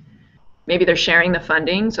sharing, maybe they're sharing the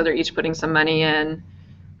funding, so they're each putting some money in,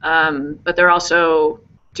 but they're also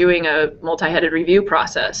doing a multi-headed review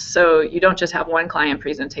process. So you don't just have one client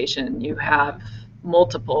presentation, you have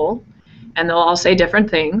multiple, and they'll all say different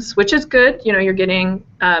things, which is good. You know, you're getting,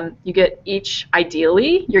 you get each,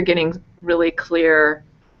 ideally, you're getting really clear,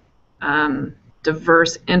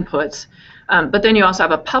 diverse inputs. But then you also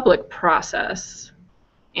have a public process,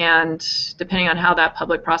 and depending on how that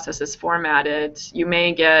public process is formatted, you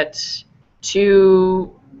may get 2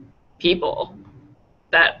 people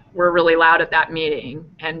that were really loud at that meeting,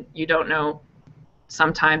 and you don't know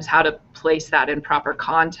sometimes how to place that in proper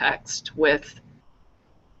context with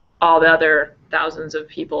all the other thousands of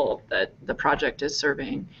people that the project is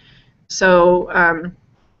serving. So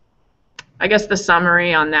I guess the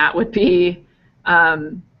summary on that would be,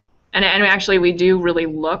 and actually we do really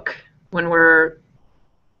look when we're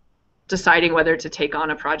deciding whether to take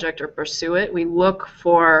on a project or pursue it, we look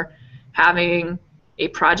for having a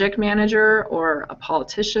project manager or a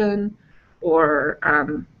politician or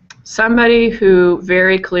somebody who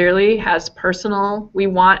very clearly has personal, we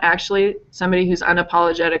want actually somebody who's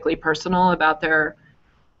unapologetically personal about their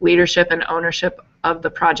leadership and ownership of the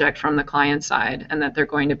project from the client side, and that they're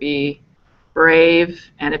going to be brave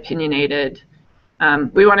and opinionated.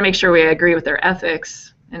 We want to make sure we agree with their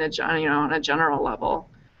ethics in on a general level,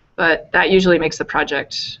 but that usually makes the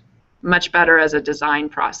project much better as a design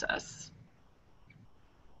process.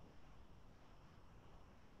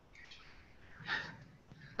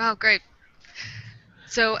 Wow, great.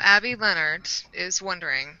 So Abby Leonard is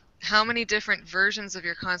wondering, how many different versions of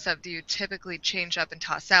your concept do you typically change up and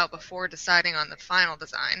toss out before deciding on the final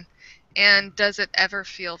design? And does it ever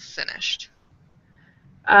feel finished?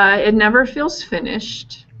 It never feels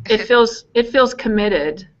finished. It feels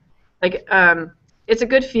committed. Like it's a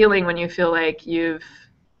good feeling when you feel like you've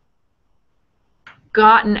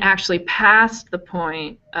gotten actually past the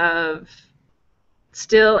point of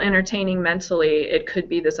still entertaining mentally, it could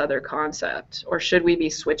be this other concept, or should we be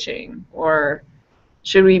switching, or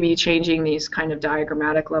should we be changing these kind of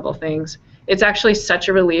diagrammatic level things. It's actually such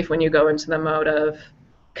a relief when you go into the mode of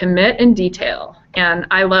commit and detail. And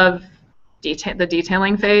I love the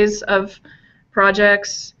detailing phase of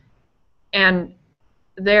projects. And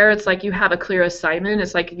there it's like you have a clear assignment.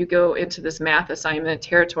 It's like you go into this math assignment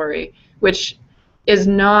territory, which is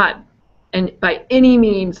not, and by any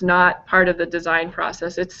means not part of the design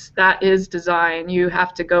process. That is design. You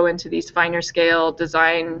have to go into these finer scale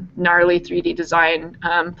design, gnarly 3D design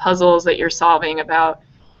puzzles that you're solving about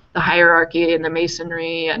the hierarchy and the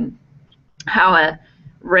masonry and how a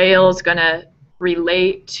rail is going to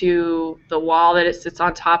relate to the wall that it sits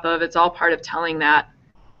on top of. It's all part of telling that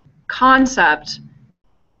concept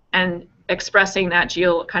and expressing that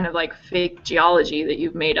kind of like fake geology that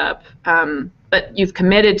you've made up. But you've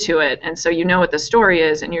committed to it, and so you know what the story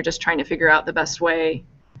is, and you're just trying to figure out the best way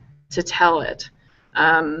to tell it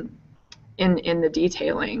in the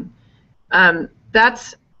detailing.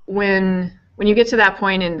 That's when you get to that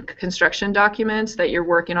point in construction documents that you're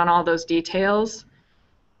working on all those details,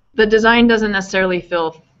 the design doesn't necessarily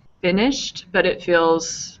feel finished, but it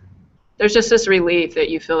feels, there's just this relief that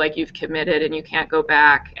you feel like you've committed and you can't go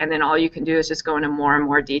back, and then all you can do is just go into more and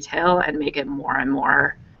more detail and make it more and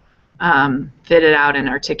more fitted out and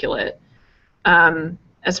articulate.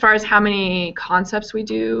 As far as how many concepts we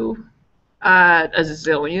do, a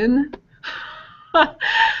zillion.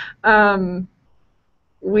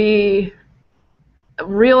 We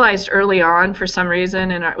realized early on, for some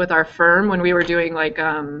reason, with our firm, when we were doing like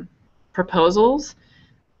proposals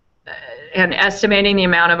and estimating the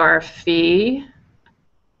amount of our fee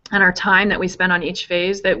and our time that we spend on each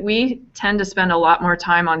phase, that we tend to spend a lot more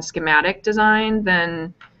time on schematic design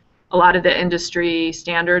than a lot of the industry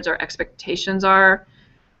standards or expectations are.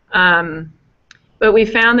 But we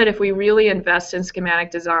found that if we really invest in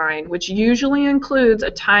schematic design, which usually includes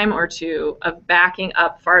a time or two of backing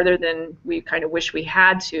up farther than we kind of wish we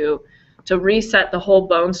had to reset the whole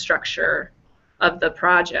bone structure of the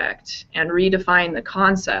project and redefine the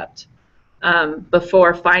concept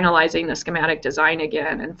before finalizing the schematic design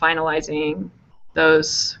again and finalizing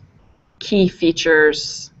those key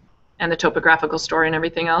features and the topographical story and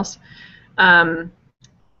everything else. By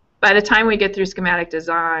the time we get through schematic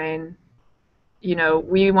design,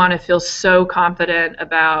 we want to feel so confident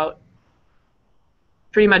about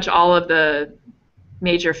pretty much all of the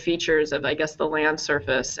major features of, I guess, the land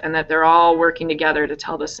surface, and that they're all working together to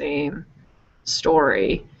tell the same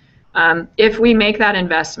story. If we make that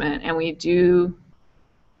investment and we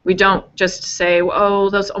don't just say, oh,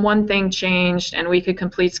 this one thing changed and we could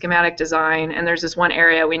complete schematic design and there's this one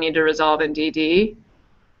area we need to resolve in DD.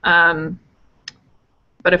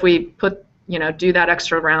 But if we do that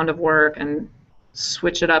extra round of work and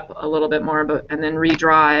switch it up a little bit more and then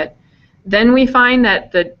redraw it, then we find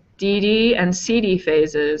that the DD and CD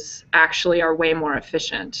phases actually are way more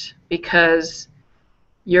efficient because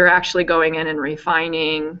you're actually going in and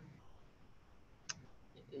refining,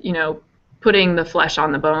 putting the flesh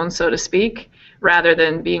on the bones, so to speak, rather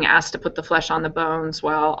than being asked to put the flesh on the bones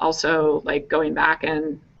while also like going back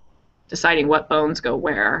and deciding what bones go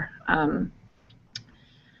where.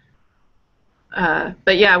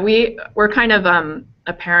 But yeah, we're kind of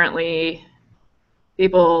apparently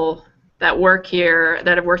people that work here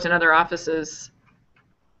that have worked in other offices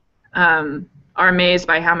are amazed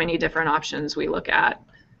by how many different options we look at.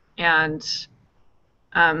 And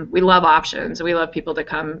we love options. We love people to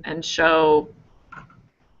come and show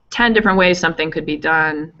 10 different ways something could be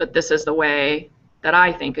done, but this is the way that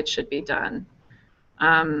I think it should be done.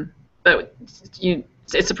 But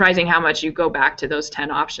it's surprising how much you go back to those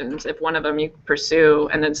 10 options. If one of them you pursue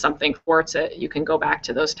and then something thwarts it, you can go back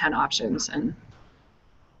to those 10 options and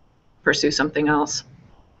pursue something else.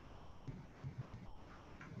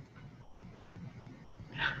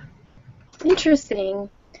 Interesting.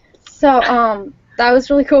 So that was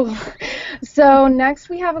really cool. So next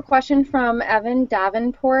we have a question from Evan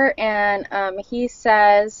Davenport, and he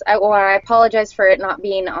says, well, I apologize for it not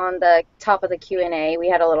being on the top of the Q&A. We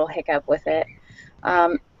had a little hiccup with it.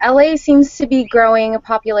 LA seems to be growing a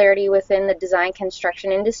popularity within the design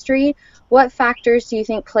construction industry. What factors do you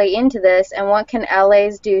think play into this, and what can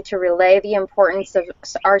LAs do to relay the importance of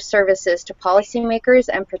our services to policymakers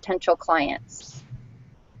and potential clients?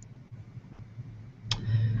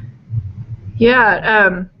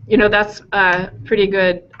 Yeah, that's a pretty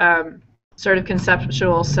good sort of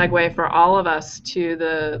conceptual segue for all of us to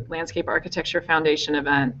the Landscape Architecture Foundation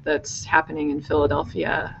event that's happening in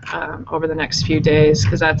Philadelphia over the next few days,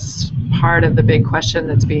 because that's part of the big question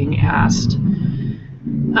that's being asked.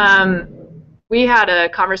 We had a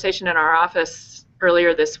conversation in our office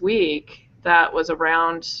earlier this week that was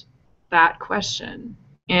around that question,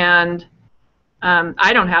 and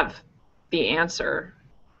I don't have the answer,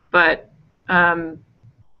 but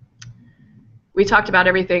we talked about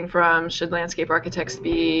everything from should landscape architects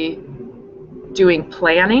be doing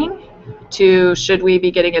planning to should we be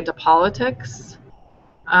getting into politics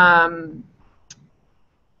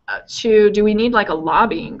to do we need like a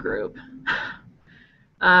lobbying group.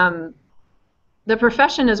 The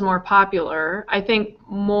profession is more popular. I think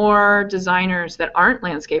more designers that aren't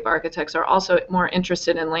landscape architects are also more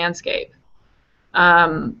interested in landscape.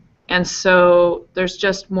 And so there's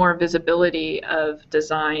just more visibility of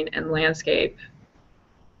design and landscape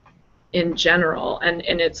in general, and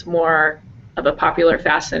it's more of a popular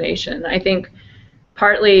fascination. I think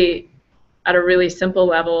partly at a really simple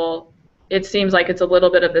level, it seems like it's a little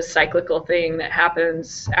bit of this cyclical thing that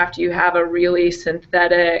happens after you have a really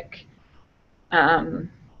synthetic,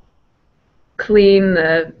 clean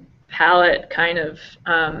the palette kind of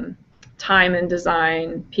time in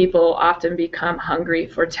design. People often become hungry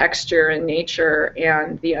for texture and nature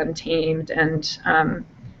and the untamed and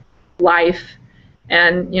life.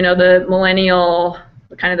 And the millennial,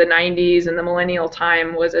 kind of the 90s and the millennial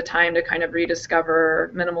time was a time to kind of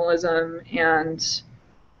rediscover minimalism and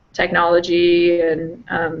technology and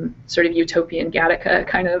sort of utopian Gattaca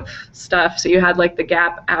kind of stuff. So you had like the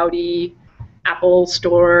Gap, Audi, Apple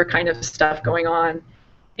store kind of stuff going on.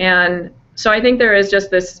 And so I think there is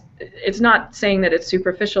just this, it's not saying that it's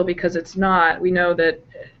superficial, because it's not. We know that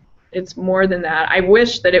it's more than that. I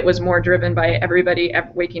wish that it was more driven by everybody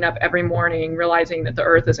waking up every morning realizing that the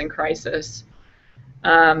earth is in crisis.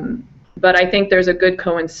 But I think there's a good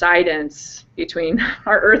coincidence between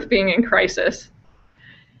our earth being in crisis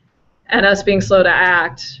and us being slow to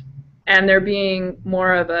act, and there being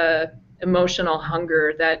more of a emotional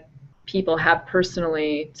hunger that people have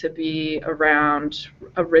personally to be around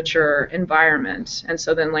a richer environment. And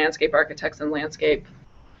so then landscape architects and landscape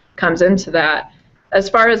comes into that. As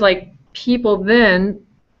far as like people then,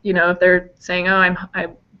 if they're saying, oh, I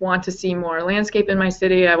want to see more landscape in my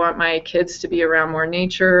city, I want my kids to be around more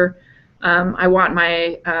nature, I want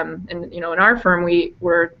my, and in our firm we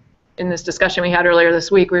were, in this discussion we had earlier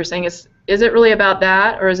this week, we were saying, is it really about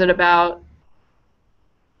that, or is it about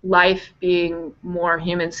life being more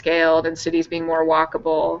human scaled and cities being more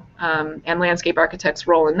walkable, and landscape architects'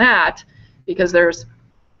 role in that, because there's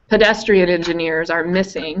pedestrian engineers are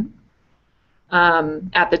missing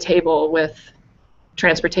at the table with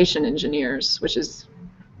transportation engineers, which is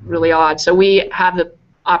really odd. So we have the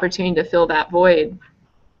opportunity to fill that void.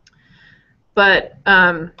 But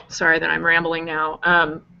sorry that I'm rambling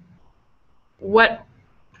now. What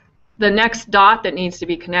the next dot that needs to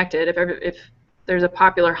be connected, if there's a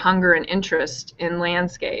popular hunger and interest in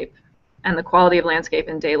landscape and the quality of landscape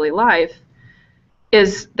in daily life,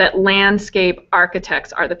 is that landscape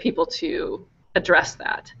architects are the people to address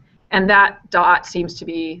that. And that dot seems to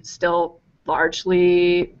be still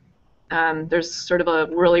largely, there's sort of a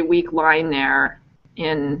really weak line there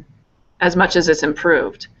in as much as it's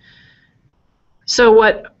improved. So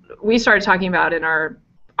what we started talking about in our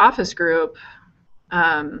office group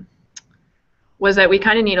was that we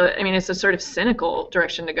kind of need it's a sort of cynical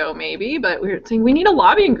direction to go maybe, but we were saying we need a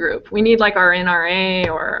lobbying group. We need like our NRA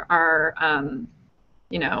or our,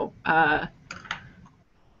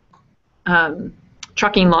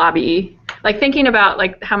 trucking lobby like thinking about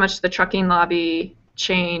like how much the trucking lobby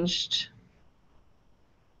changed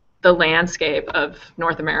the landscape of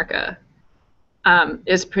North America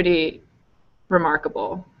is pretty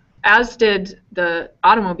remarkable, as did the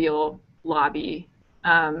automobile lobby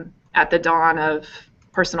at the dawn of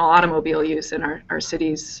personal automobile use in our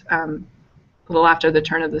cities a little after the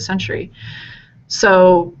turn of the century.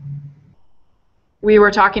 So we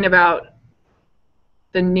were talking about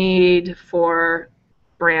the need for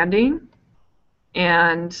branding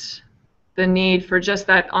and the need for just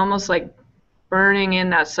that almost like burning in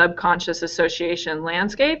that subconscious association,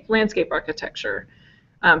 landscape architecture,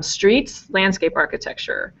 streets, landscape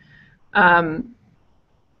architecture. And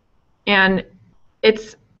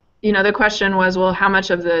it's, the question was, well, how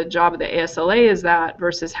much of the job of the ASLA is that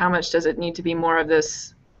versus how much does it need to be more of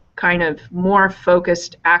this kind of more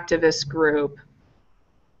focused activist group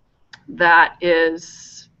that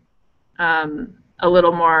is a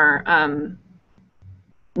little more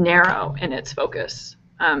narrow in its focus,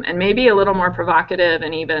 and maybe a little more provocative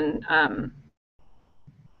and even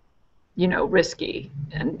risky,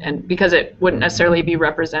 and because it wouldn't necessarily be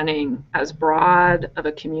representing as broad of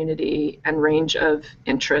a community and range of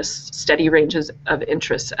interests, steady ranges of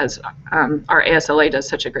interests as our ASLA does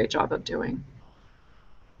such a great job of doing.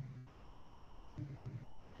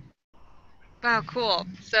 Wow, cool.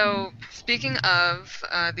 So speaking of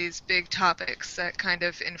these big topics that kind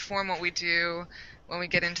of inform what we do when we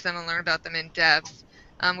get into them and learn about them in depth,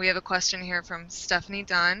 we have a question here from Stephanie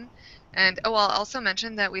Dunn. And I'll also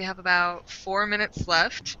mention that we have about 4 minutes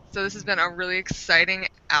left. So this has been a really exciting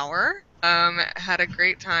hour. Had a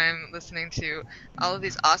great time listening to all of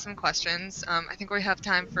these awesome questions. I think we have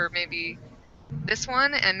time for maybe this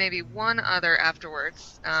one and maybe one other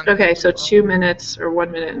afterwards. Okay, so 2 minutes or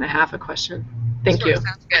 1 minute and a half a question. Thank you.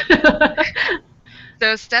 Sounds good.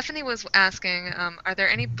 So Stephanie was asking, are there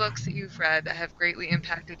any books that you've read that have greatly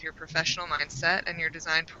impacted your professional mindset and your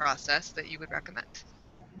design process that you would recommend?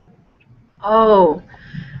 Oh,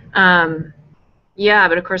 yeah,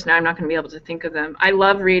 but of course now I'm not going to be able to think of them. I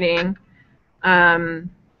love reading. The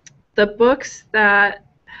books that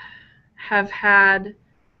have had,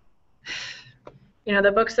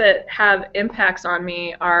 the books that have impacts on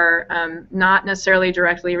me are not necessarily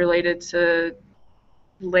directly related to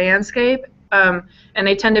landscape, and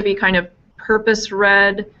they tend to be kind of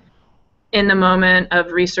purpose-read in the moment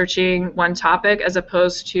of researching one topic, as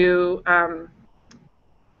opposed to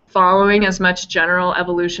following as much general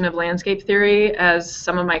evolution of landscape theory as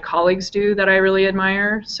some of my colleagues do that I really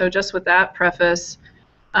admire. So just with that preface,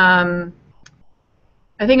 I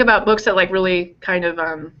think about books that like really kind of,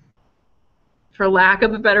 for lack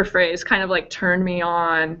of a better phrase, kind of like turned me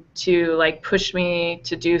on to like push me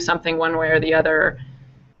to do something one way or the other,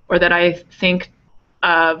 or that I think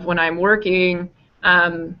of when I'm working.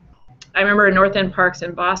 I remember in North End Parks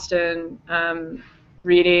in Boston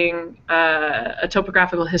reading a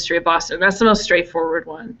topographical history of Boston. That's the most straightforward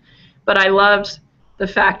one. But I loved the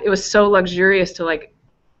fact it was so luxurious to like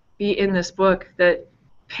be in this book that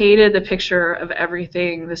painted the picture of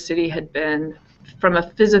everything the city had been from a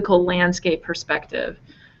physical landscape perspective.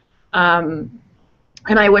 And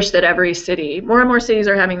I wish that every city, more and more cities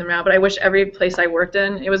are having them now, but I wish every place I worked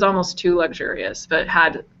in, it was almost too luxurious, but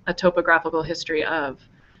had a topographical history of.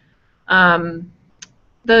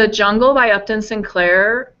 The Jungle by Upton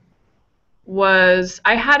Sinclair was,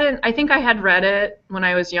 I think I had read it when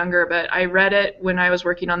I was younger, but I read it when I was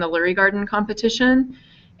working on the Lurie Garden competition.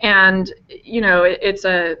 And, it's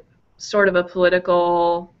a sort of a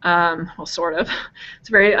political, well, sort of, it's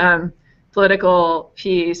a very political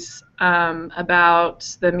piece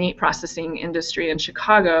about the meat processing industry in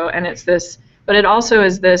Chicago. And it's this, but it also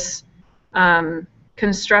is this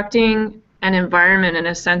constructing an environment in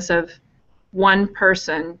a sense of one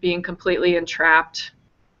person being completely entrapped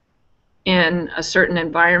in a certain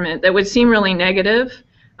environment that would seem really negative.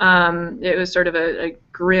 It was sort of a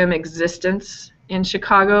grim existence in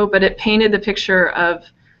Chicago, but it painted the picture of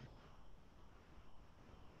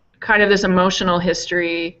kind of this emotional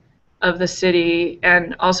history of the city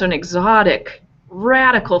and also an exotic,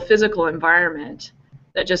 radical physical environment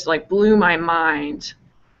that just like blew my mind.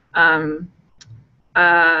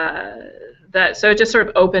 So it just sort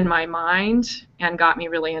of opened my mind and got me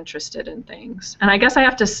really interested in things. And I guess I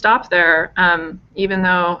have to stop there, even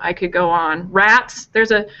though I could go on. Rats,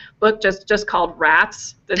 there's a book just called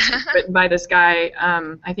Rats that's written by this guy.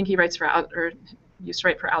 I think he writes or used to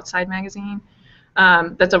write for Outside magazine.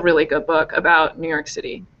 That's a really good book about New York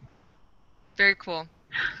City. Very cool.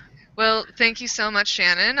 Well, thank you so much,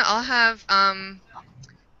 Shannon. I'll have,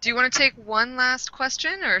 do you want to take one last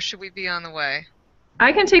question, or should we be on the way?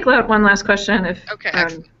 I can take one last question if. Okay,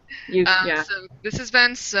 excellent. Yeah. So this has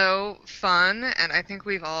been so fun, and I think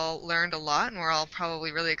we've all learned a lot, and we're all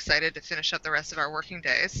probably really excited to finish up the rest of our working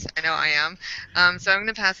days. I know I am. So I'm going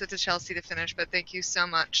to pass it to Chelsea to finish, but thank you so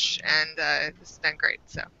much, and this has been great.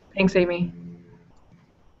 So. Thanks, Amy.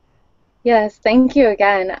 Yes, thank you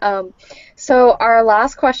again. So our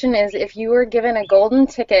last question is, if you were given a golden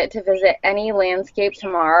ticket to visit any landscape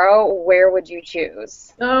tomorrow, where would you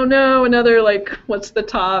choose? Oh no, another like, what's the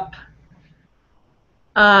top?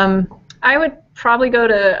 I would probably go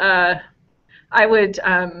to, I would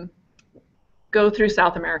go through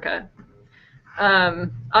South America.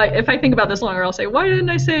 If I think about this longer, I'll say, why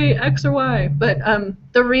didn't I say X or Y? But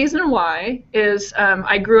the reason why is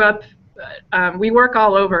I grew up, we work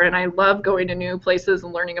all over, and I love going to new places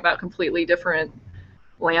and learning about completely different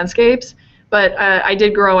landscapes. But I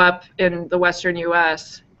did grow up in the Western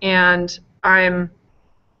U.S., and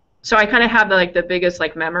so I kind of have like the biggest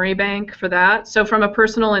like memory bank for that. So from a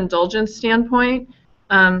personal indulgence standpoint,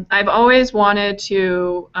 I've always wanted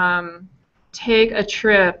to take a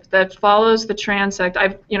trip that follows the transect.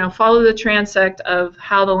 I've followed the transect of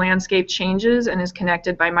how the landscape changes and is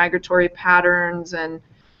connected by migratory patterns and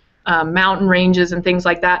mountain ranges and things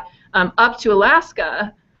like that, up to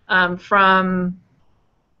Alaska from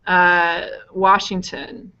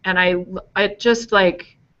Washington. And I just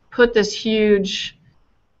like put this huge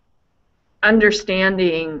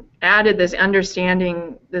added this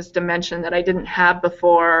understanding, this dimension that I didn't have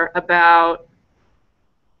before about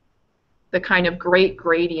the kind of great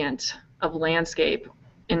gradient of landscape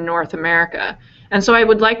in North America. And so I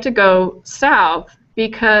would like to go south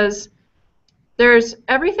because there's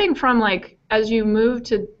everything from like, as you move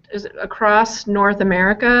across North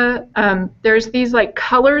America, there's these like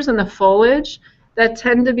colors in the foliage that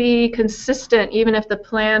tend to be consistent even if the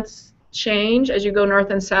plants change as you go north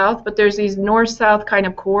and south, but there's these north-south kind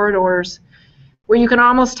of corridors where you can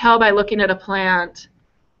almost tell by looking at a plant,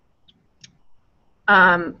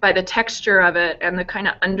 by the texture of it and the kind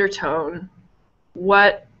of undertone,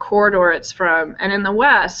 what corridor it's from. And in the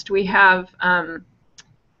West, we have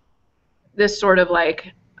this sort of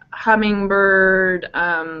like hummingbird,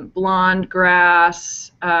 blonde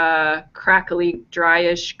grass, crackly,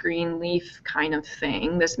 dryish green leaf kind of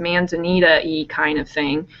thing, this manzanita-y kind of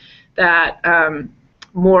thing that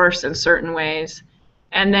morphs in certain ways.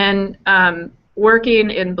 And then working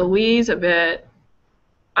in Belize a bit,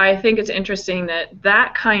 I think it's interesting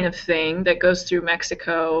that kind of thing that goes through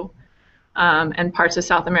Mexico and parts of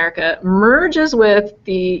South America merges with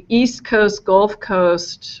the East Coast, Gulf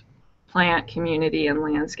Coast plant community and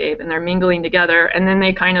landscape, and they're mingling together, and then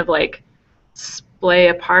they kind of like splay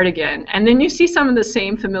apart again. And then you see some of the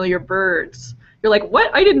same familiar birds. You're like, what?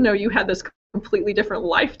 I didn't know you had this completely different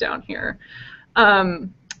life down here.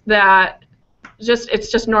 That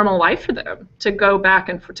it's just normal life for them to go back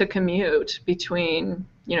and to commute between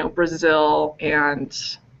Brazil and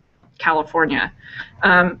California.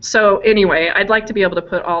 So anyway, I'd like to be able to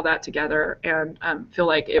put all that together and feel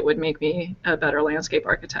like it would make me a better landscape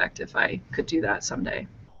architect if I could do that someday.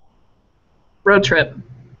 Road trip.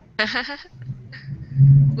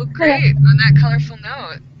 Well, great. On that colorful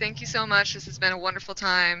note, thank you so much. This has been a wonderful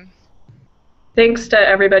time. Thanks to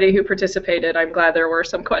everybody who participated. I'm glad there were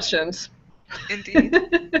some questions. Indeed.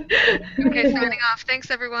 Okay, signing off. Thanks,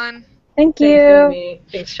 everyone. Thank you. Thanks, Amy.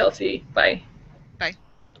 Thanks, Chelsea. Bye. Bye.